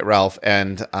it, Wreck-It Ralph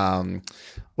and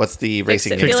what's the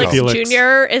racing game called? Felix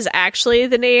Jr. is actually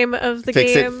the name of the game.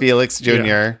 Fix-It Felix Jr.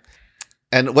 Yeah.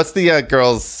 And what's the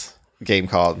girls' game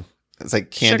called? It's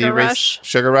like Candy Rush.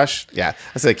 Sugar Rush? Yeah.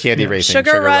 That's like Candy Racing.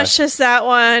 Sugar Rush is that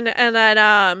one. And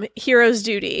then Hero's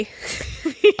Duty.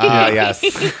 Yes.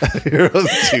 Hero's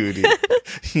Duty.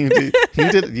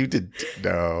 You did.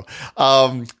 No.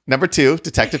 Number 2,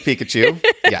 Detective Pikachu.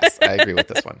 Yes, I agree with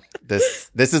this one.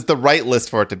 This is the right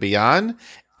list for it to be on.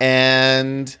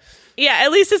 And yeah,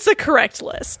 at least it's the correct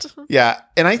list. Yeah,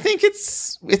 and I think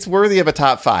it's worthy of a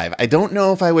top 5. I don't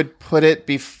know if I would put it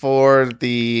before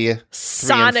the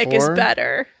Sonic is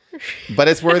better, but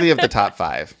it's worthy of the top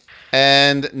 5.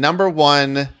 And number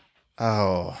 1,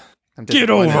 get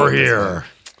over here.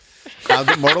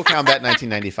 Mortal Kombat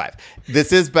 1995.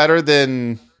 This is better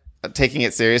than taking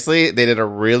it seriously. They did a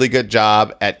really good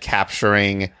job at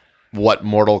capturing what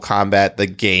Mortal Kombat the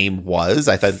game was.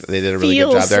 I thought they did a really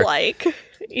good job there.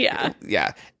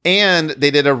 Yeah. And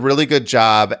they did a really good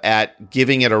job at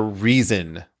giving it a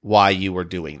reason why you were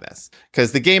doing this.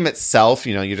 Because the game itself,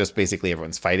 you're just basically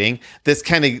everyone's fighting. This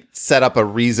kind of set up a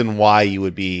reason why you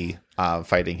would be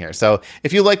fighting here. So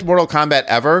if you liked Mortal Kombat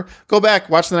ever, go back,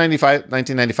 watch the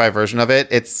 1995 version of it.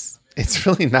 It's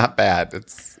really not bad.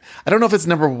 I don't know if it's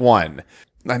number one.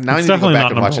 Now I need to go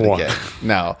back and watch it again.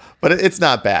 No, but it's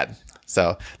not bad.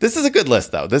 So this is a good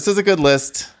list, though. This is a good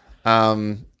list.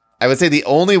 I would say the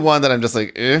only one that I'm just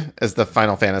like, is the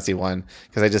Final Fantasy one,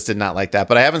 because I just did not like that.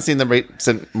 But I haven't seen the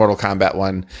recent Mortal Kombat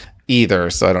one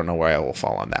either, so I don't know where I will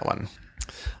fall on that one.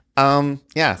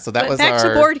 So that was back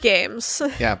to board games.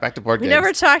 Yeah, back to board games. We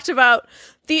never talked about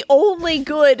the only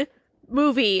good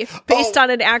movie based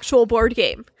on an actual board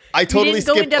game. I totally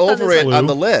skipped over it on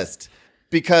the list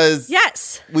because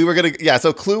we were gonna.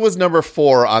 So Clue was number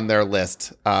 4 on their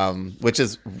list, which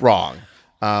is wrong.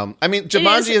 I mean,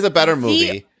 Jumanji is a better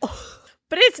movie.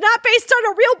 But it's not based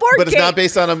on a real board game. But it's not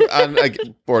based on a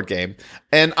board game.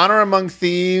 And Honor Among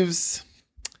Thieves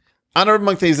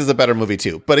is a better movie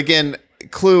too. But again,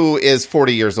 Clue is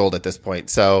 40 years old at this point.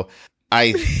 So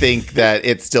I think that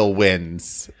it still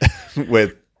wins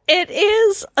with. It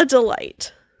is a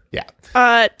delight.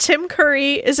 Yeah. Tim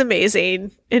Curry is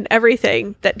amazing in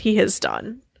everything that he has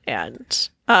done. And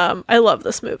I love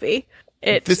this movie.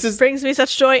 It brings me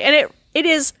such joy. And it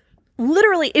is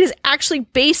actually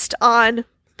based on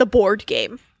the board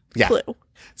game Clue.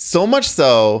 So much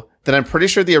so that I'm pretty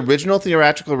sure the original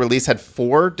theatrical release had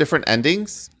 4 different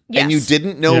endings, and you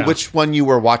didn't know which one you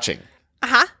were watching.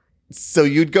 So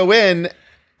you'd go in,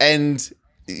 and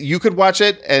you could watch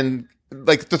it, and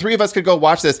like the 3 of us could go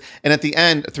watch this, and at the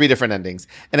end, 3 different endings.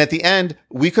 And at the end,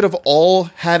 we could have all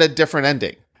had a different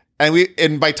ending.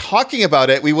 And by talking about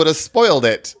it, we would have spoiled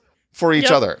it for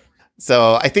each other.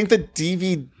 So I think the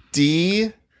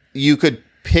DVD, you could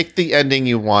pick the ending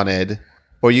you wanted,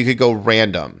 or you could go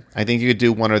random. I think you could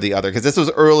do one or the other, because this was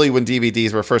early when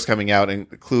DVDs were first coming out,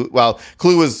 and Clue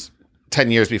was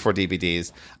 10 years before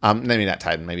DVDs. Maybe not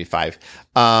 10, maybe 5.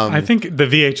 I think the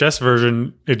VHS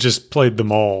version, it just played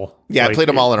them all. Yeah, it played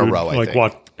them all in a row, I think.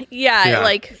 What? Yeah,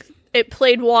 it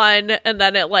played one, and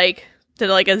then it did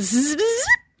a zzz,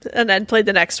 and then played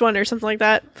the next one or something like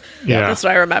that. Yeah. That's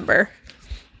what I remember.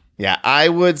 Yeah, I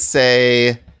would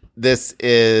say this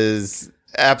is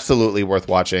absolutely worth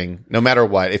watching, no matter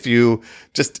what.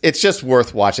 It's just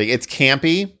worth watching. It's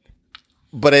campy,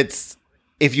 but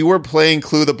if you were playing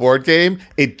Clue the board game,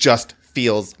 it just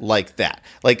feels like that.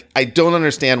 Like, I don't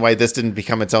understand why this didn't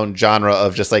become its own genre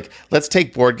of just let's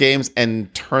take board games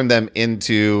and turn them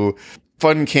into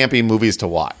fun, campy movies to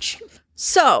watch.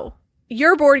 So,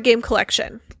 your board game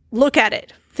collection, look at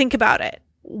it, think about it.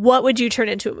 What would you turn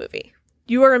into a movie?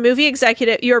 You are a movie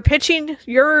executive. You're pitching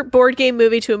your board game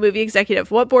movie to a movie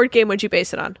executive. What board game would you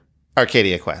base it on?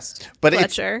 Arcadia Quest. But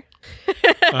Fletcher.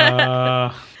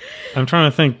 I'm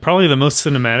trying to think. Probably the most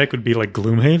cinematic would be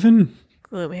Gloomhaven.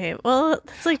 Gloomhaven. Well,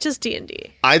 it's just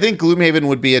D&D. I think Gloomhaven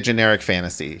would be a generic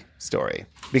fantasy story,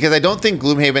 because I don't think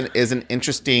Gloomhaven is an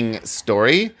interesting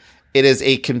story. It is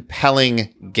a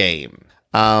compelling game.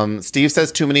 Steve says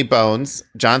Too Many Bones.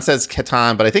 John says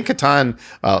Catan, but I think Catan,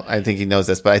 well, I think he knows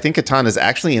this, but I think Catan is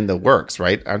actually in the works,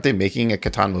 right? Aren't they making a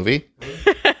Catan movie?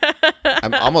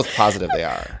 I'm almost positive they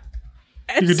are.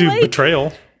 You could do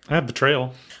Betrayal. I have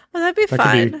Betrayal. Oh, that'd be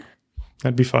fun.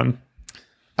 That'd be fun.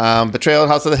 Betrayal at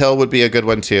House of the Hill would be a good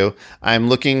one too. I'm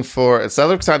looking for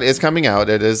Stellar Catan is coming out.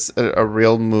 It is a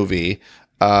real movie.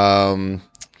 I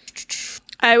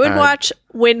would watch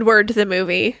Windward the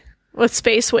movie with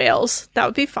space whales. That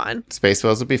would be fun. Space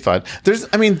whales would be fun.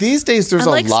 These days there's a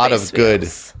lot of good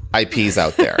IPs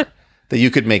out there that you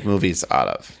could make movies out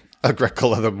of.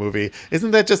 Agricola the movie.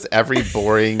 Isn't that just every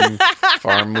boring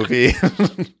farm movie?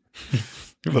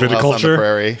 Little House on the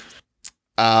Prairie.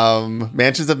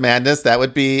 Mansions of Madness, that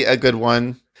would be a good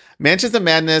one. Mansions of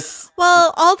Madness.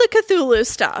 Well, all the Cthulhu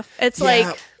stuff. It's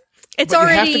it's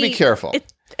already. You have to be careful.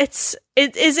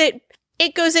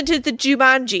 It goes into the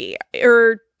Jumanji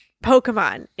or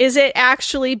Pokemon. Is it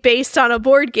actually based on a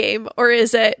board game, or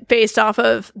is it based off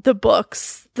of the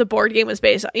books the board game was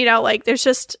based on? There's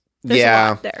a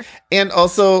lot there. And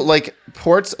also,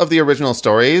 ports of the original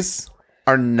stories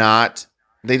are not.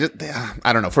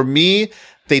 I don't know. For me,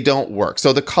 they don't work.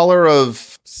 So The Color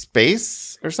of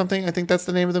Space or something, I think that's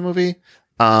the name of the movie.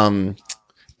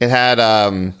 It had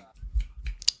I'm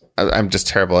just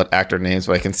terrible at actor names,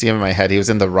 but I can see him in my head. He was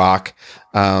in The Rock.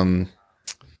 I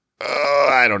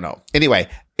don't know. Anyway,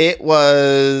 it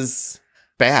was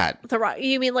bad. The Rock.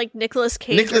 You mean Nicolas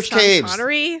Cage? Nicolas Cage.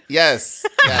 Connery? Yes.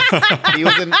 He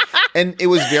was in, and it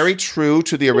was very true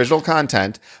to the original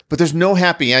content, but there's no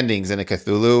happy endings in a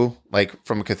Cthulhu,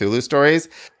 from Cthulhu stories,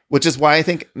 which is why I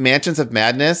think Mansions of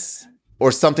Madness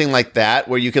or something like that,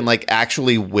 where you can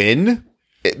actually win,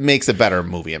 it makes a better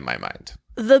movie in my mind.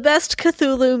 the best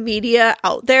Cthulhu media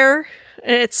out there,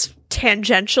 and it's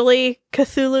tangentially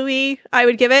Cthulhu-y, I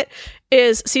would give it,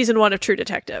 is season 1 of True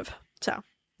Detective. So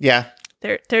yeah,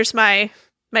 there's my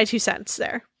 2 cents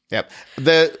there. Yep.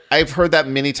 I've heard that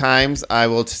many times. I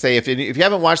will say if you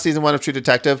haven't watched season 1 of True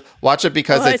Detective, watch it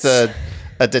because it's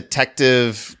a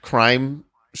detective crime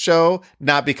show,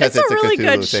 not because it's a really Cthulhu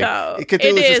good thing. show.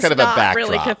 Cthulhu is just kind of a backdrop.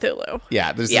 Really Cthulhu.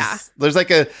 Yeah, there's like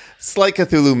a slight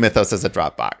Cthulhu mythos as a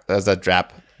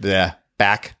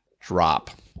backdrop.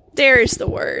 There's the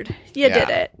word. You did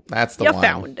it. That's the one. You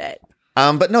found it.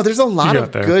 But no, there's a lot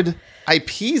of good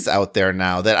IPs out there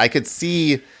now that I could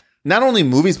see. Not only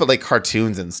movies, but like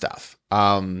cartoons and stuff.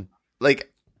 Like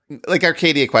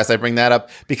Arcadia Quest, I bring that up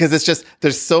because it's just,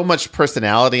 there's so much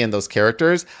personality in those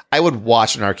characters. I would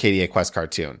watch an Arcadia Quest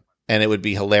cartoon and it would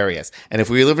be hilarious. And if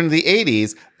we live in the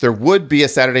 80s, there would be a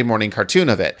Saturday morning cartoon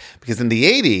of it, because in the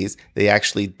 80s, they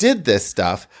actually did this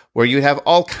stuff where you have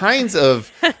all kinds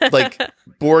of like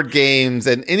board games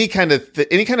and any kind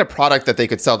of product that they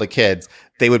could sell to kids,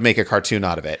 they would make a cartoon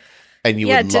out of it. And you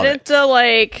would love it. The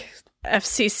like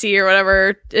FCC or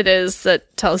whatever it is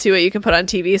that tells you what you can put on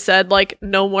TV said, like,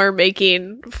 no more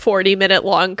making 40-minute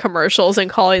long commercials and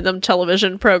calling them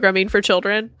television programming for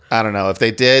children? I don't know. If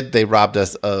they did, they robbed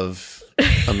us of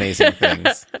amazing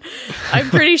things.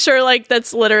 I'm pretty sure like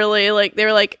that's literally like, they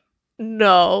were like,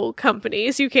 no,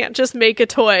 companies, you can't just make a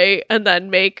toy and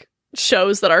then make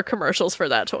shows that are commercials for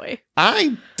that toy.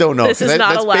 I don't know. This is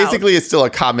not allowed. Basically, it's still a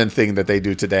common thing that they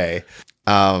do today.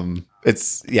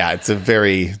 It's a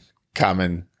very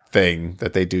common thing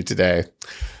that they do today.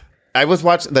 I was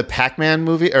watching the Pac-Man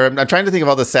movie, or I'm trying to think of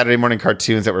all the Saturday morning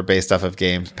cartoons that were based off of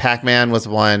games. Pac-Man was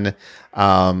one.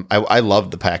 I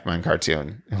loved the Pac-Man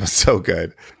cartoon. It was so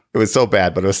good. It was so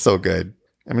bad, but it was so good.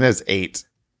 I mean, it was 8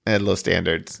 at low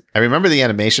standards. I remember the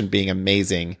animation being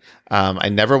amazing. I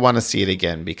never want to see it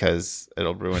again because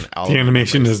it'll ruin all the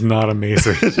animation is not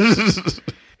amazing. It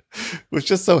was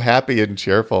just so happy and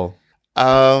cheerful.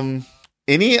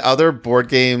 Any other board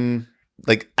game,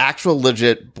 like actual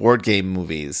legit board game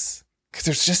movies? Because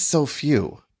there's just so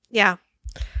few. Yeah.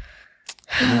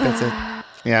 I think that's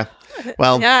it. Yeah.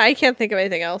 Well, yeah, I can't think of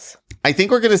anything else. I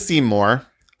think we're going to see more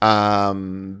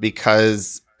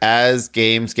because as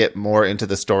games get more into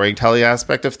the storytelling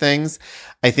aspect of things,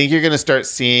 I think you're going to start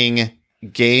seeing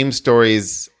game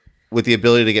stories with the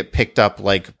ability to get picked up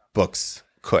like books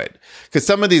could. Because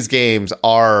some of these games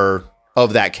are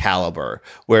of that caliber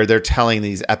where they're telling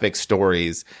these epic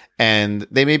stories and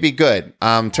they may be good.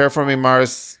 Terraforming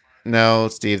Mars, no,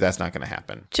 Steve, that's not going to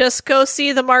happen. Just go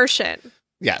see The Martian.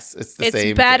 Yes, it's the same.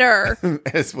 It's better.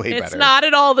 It's way better. It's not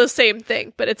at all the same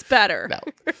thing, but it's better.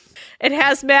 No. It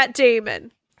has Matt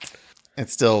Damon.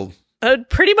 It's still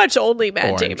pretty much only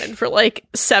Matt orange. Damon for like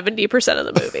 70%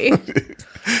 of the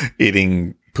movie.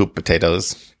 Eating poop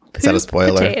potatoes. Is that a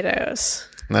spoiler? Potatoes.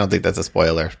 I don't think that's a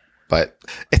spoiler, but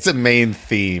it's a main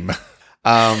theme.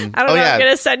 I don't know. Yeah. I'm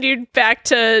going to send you back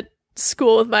to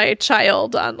school with my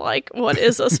child on like what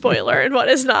is a spoiler and what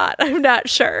is not. I'm not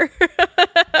sure.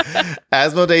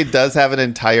 Asmodee does have an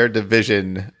entire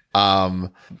division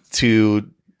to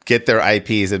get their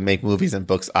IPs and make movies and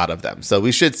books out of them. So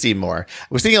we should see more.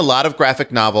 We're seeing a lot of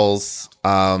graphic novels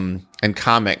and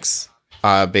comics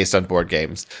based on board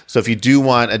games. So if you do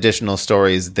want additional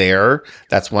stories there,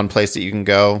 that's one place that you can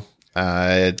go.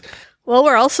 Well,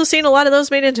 we're also seeing a lot of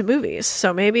those made into movies.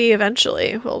 So maybe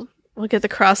eventually we'll get the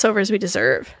crossovers we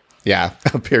deserve. Yeah,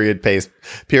 a period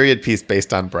piece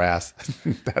based on brass.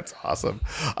 That's awesome.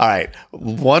 All right.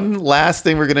 One last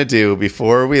thing we're going to do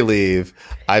before we leave.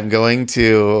 I'm going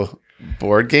to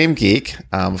Board Game Geek.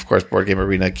 Of course, Board Game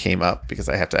Arena came up because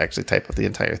I have to actually type up the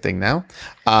entire thing now.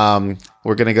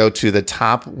 We're going to go to the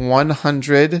top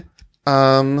 100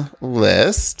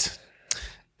 list.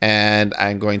 And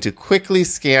I'm going to quickly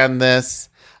scan this.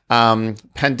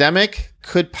 Pandemic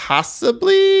could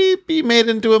possibly be made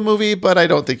into a movie, but I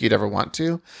don't think you'd ever want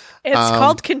to. It's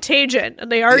called Contagion,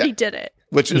 and they already did it.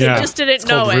 Which is just didn't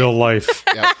know it. Real life.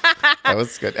 Yep. That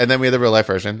was good. And then we had the real life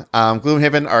version.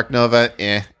 Gloomhaven, Arc Nova,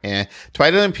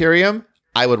 Twilight Imperium,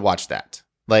 I would watch that.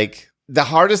 Like, the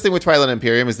hardest thing with Twilight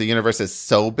Imperium is the universe is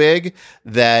so big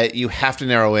that you have to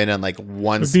narrow in on like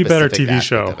one specific better TV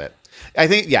show of it. I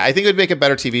think it would make a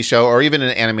better TV show or even an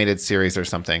animated series or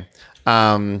something.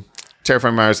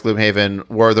 Terraforming Mars, Gloomhaven,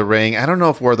 War of the Ring. I don't know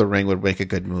if War of the Ring would make a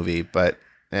good movie, but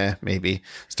maybe.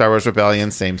 Star Wars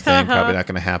Rebellion, same thing. Probably not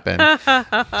going to happen.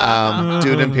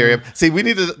 Dune Imperium. See, we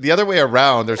need the other way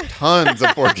around. There's tons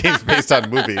of board games based on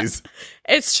movies.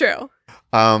 It's true.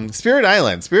 Spirit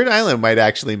Island. Spirit Island might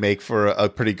actually make for a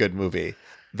pretty good movie.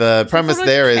 The premise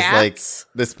there is like cats?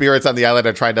 the spirits on the island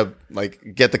are trying to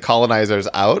like get the colonizers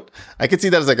out. I could see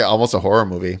that as like almost a horror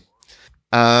movie.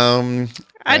 I'd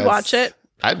watch it.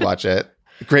 I'd watch it.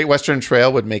 Great Western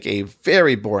Trail would make a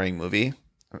very boring movie,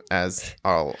 as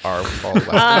all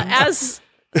westerns.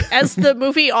 As the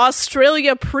movie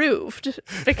Australia proved,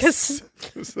 because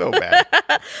So bad.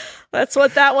 that's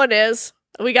what that one is.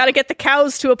 We got to get the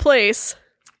cows to a place.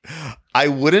 I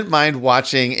wouldn't mind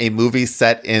watching a movie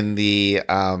set in the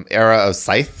era of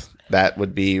Scythe. That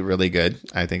would be really good.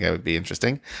 I think that would be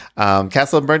interesting.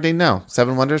 Castle of Burning, no.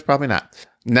 Seven Wonders, probably not.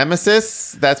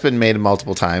 Nemesis, that's been made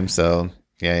multiple times, so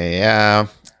yeah.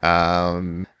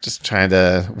 Just trying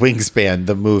to wingspan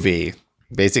the movie.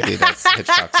 Basically, that's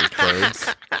Hitchcock's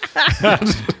Birds.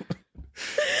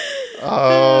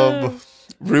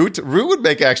 Root would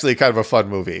make actually kind of a fun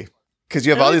movie because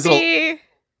you have all these little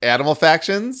animal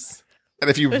factions, and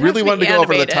if you really wanted to go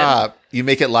over the top, you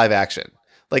make it live action.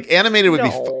 Like animated would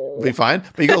be fine,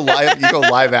 but you go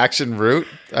live action Root.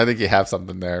 I think you have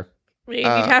something there. You'd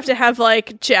have to have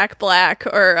like Jack Black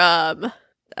or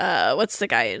what's the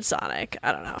guy in Sonic?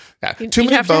 I don't know. Yeah,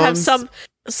 You'd have to have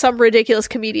some ridiculous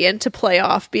comedian to play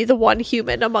off, be the one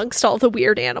human amongst all the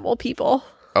weird animal people.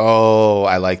 Oh,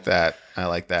 I like that.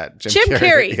 Jim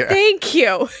Carrey. Yeah. Thank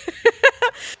you.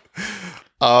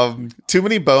 Too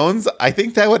Many Bones. I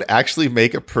think that would actually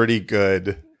make a pretty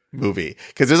good movie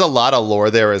because there's a lot of lore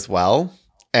there as well,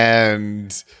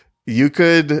 and you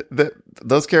could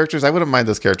those characters. I wouldn't mind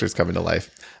those characters coming to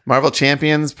life. Marvel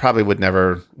Champions probably would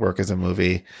never work as a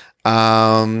movie.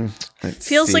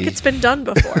 Feels like it's been done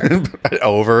before.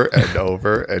 over and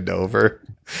over and over.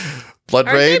 Blood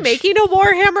Are Rage. they making a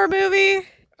Warhammer movie?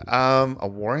 A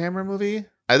Warhammer movie?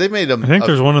 They made them. I think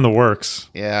there's one in the works.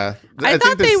 Yeah. I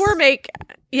thought they were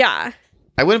yeah.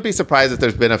 I wouldn't be surprised if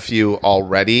there's been a few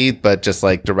already, but just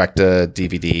like direct to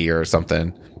DVD or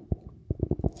something.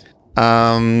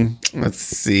 Let's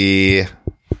see.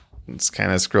 It's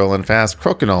kind of scrolling fast.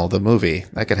 Crokinole, the movie.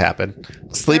 That could happen.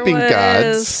 Sleeping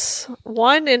Gods.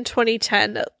 One in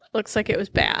 2010 that looks like it was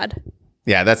bad.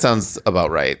 Yeah, that sounds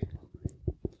about right.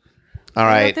 All I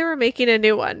right. thought they were making a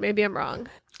new one. Maybe I'm wrong.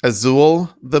 Azul,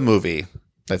 the movie.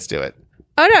 Let's do it.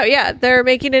 Oh, no. Yeah. They're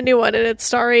making a new one, and it's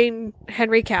starring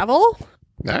Henry Cavill. All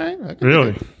right.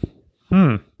 Really?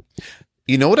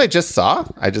 You know what I just saw?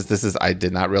 I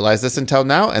did not realize this until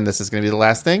now, and this is going to be the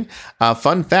last thing.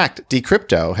 Fun fact,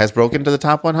 Decrypto has broken to the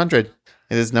top 100.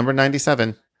 It is number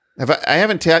 97. I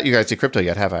haven't taught you guys Decrypto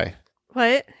yet, have I?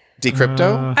 What?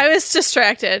 Decrypto? I was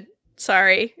distracted.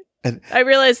 Sorry. I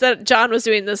realized that John was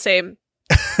doing the same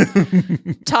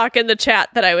talk in the chat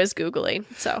that I was Googling.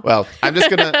 So, well, I'm just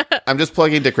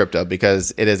plugging Decrypto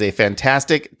because it is a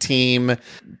fantastic team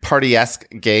party-esque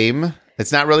game.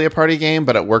 It's not really a party game,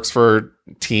 but it works for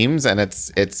teams, and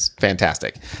it's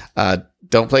fantastic.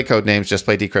 Don't play Codenames, just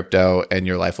play Decrypto, and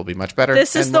your life will be much better.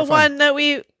 This is the one that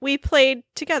we played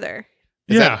together.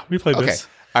 We played this.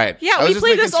 All right. Yeah, we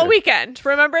played this all weekend.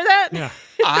 Remember that? Yeah.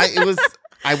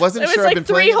 I wasn't sure. It was like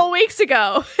 3 whole weeks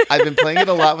ago. I've been playing it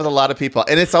a lot with a lot of people,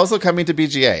 and it's also coming to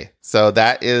BGA. So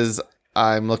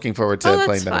I'm looking forward to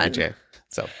playing that at BGA.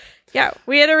 So yeah,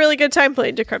 we had a really good time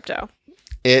playing Decrypto.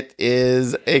 It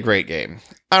is a great game.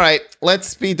 All right,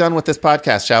 let's be done with this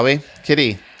podcast, shall we?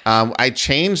 Kitty, I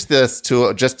changed this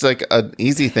to just like an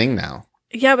easy thing now.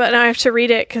 Yeah, but now I have to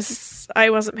read it because I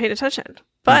wasn't paying attention.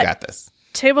 But you got this.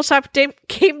 Tabletop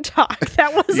game talk.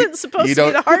 That wasn't supposed to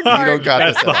be the hard part. You don't got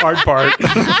That's the hard part.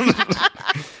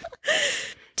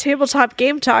 Tabletop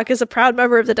Game Talk is a proud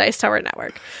member of the Dice Tower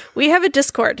Network. We have a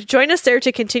Discord. Join us there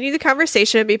to continue the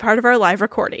conversation and be part of our live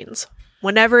recordings.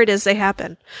 Whenever it is they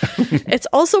happen. It's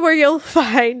also where you'll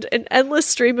find an endless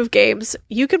stream of games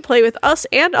you can play with us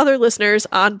and other listeners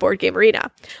on Board Game Arena.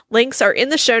 Links are in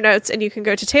the show notes, and you can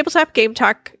go to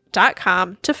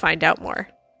tabletopgametalk.com to find out more.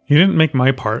 You didn't make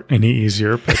my part any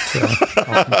easier, but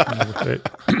I'll continue with it.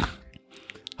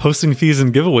 Hosting fees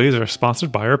and giveaways are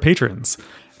sponsored by our patrons.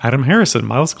 Adam Harrison,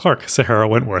 Miles Clark, Sahara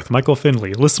Wentworth, Michael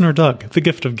Finley, Listener Doug, The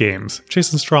Gift of Games,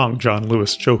 Jason Strong, John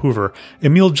Lewis, Joe Hoover,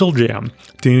 Emil Jiljam,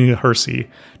 Dana Hersey,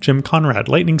 Jim Conrad,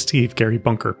 Lightning Steve, Gary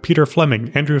Bunker, Peter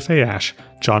Fleming, Andrew Fayash,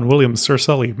 John Williams, Sir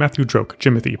Sully, Matthew Droke,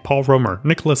 Jimothy, Paul Romer,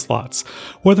 Nicholas Lotz,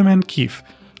 Weatherman Keefe,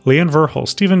 Leanne Verhul,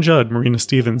 Stephen Judd, Marina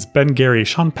Stevens, Ben Gary,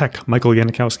 Sean Peck, Michael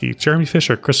Yanikowski, Jeremy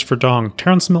Fisher, Christopher Dong,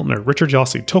 Terrence Miltner, Richard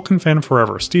Yossi, Tolkien Fan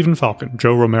Forever, Stephen Falcon,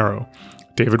 Joe Romero,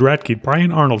 David Radke,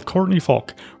 Brian Arnold, Courtney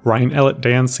Falk, Ryan Ellett,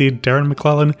 Dan Seed, Darren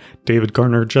McClellan, David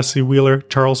Garner, Jesse Wheeler,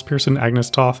 Charles Pearson, Agnes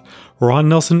Toth, Ron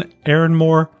Nelson, Aaron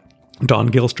Moore, Don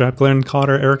Gilstrap, Glenn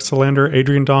Cotter, Eric Salander,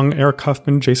 Adrian Dong, Eric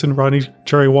Huffman, Jason Rodney,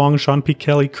 Jerry Wong, Sean P.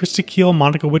 Kelly, Christy Keel,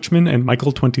 Monica Witchman, and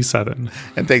Michael27.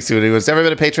 And thanks to anyone who's ever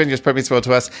been a patron, just put me spoiled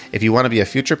to us. If you want to be a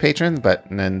future patron, but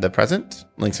in the present,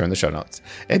 links are in the show notes.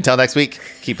 Until next week,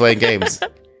 keep playing games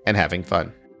and having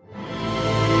fun.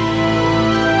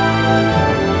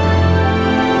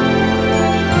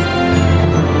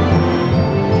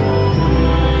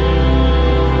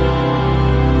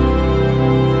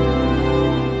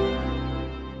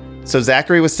 So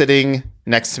Zachary was sitting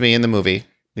next to me in the movie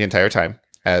the entire time,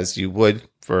 as you would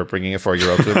for bringing a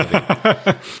 4-year-old to a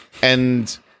movie.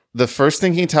 And the first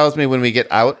thing he tells me when we get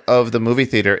out of the movie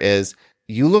theater is,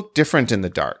 "You look different in the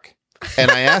dark." And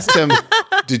I asked him,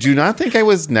 "Did you not think I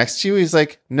was next to you?" He's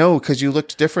like, "No, because you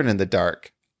looked different in the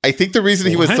dark." I think the reason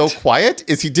he was so quiet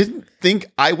is he didn't think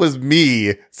I was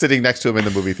me sitting next to him in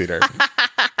the movie theater.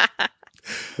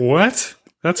 What?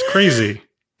 That's crazy.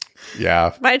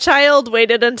 Yeah. My child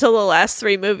waited until the last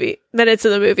 3 minutes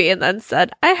of the movie and then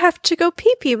said, "I have to go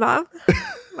pee-pee, Mom."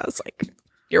 I was like,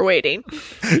 "You're waiting."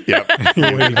 Yep.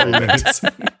 You're waiting 3 minutes.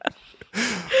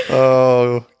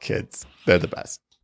 Oh, kids. They're the best.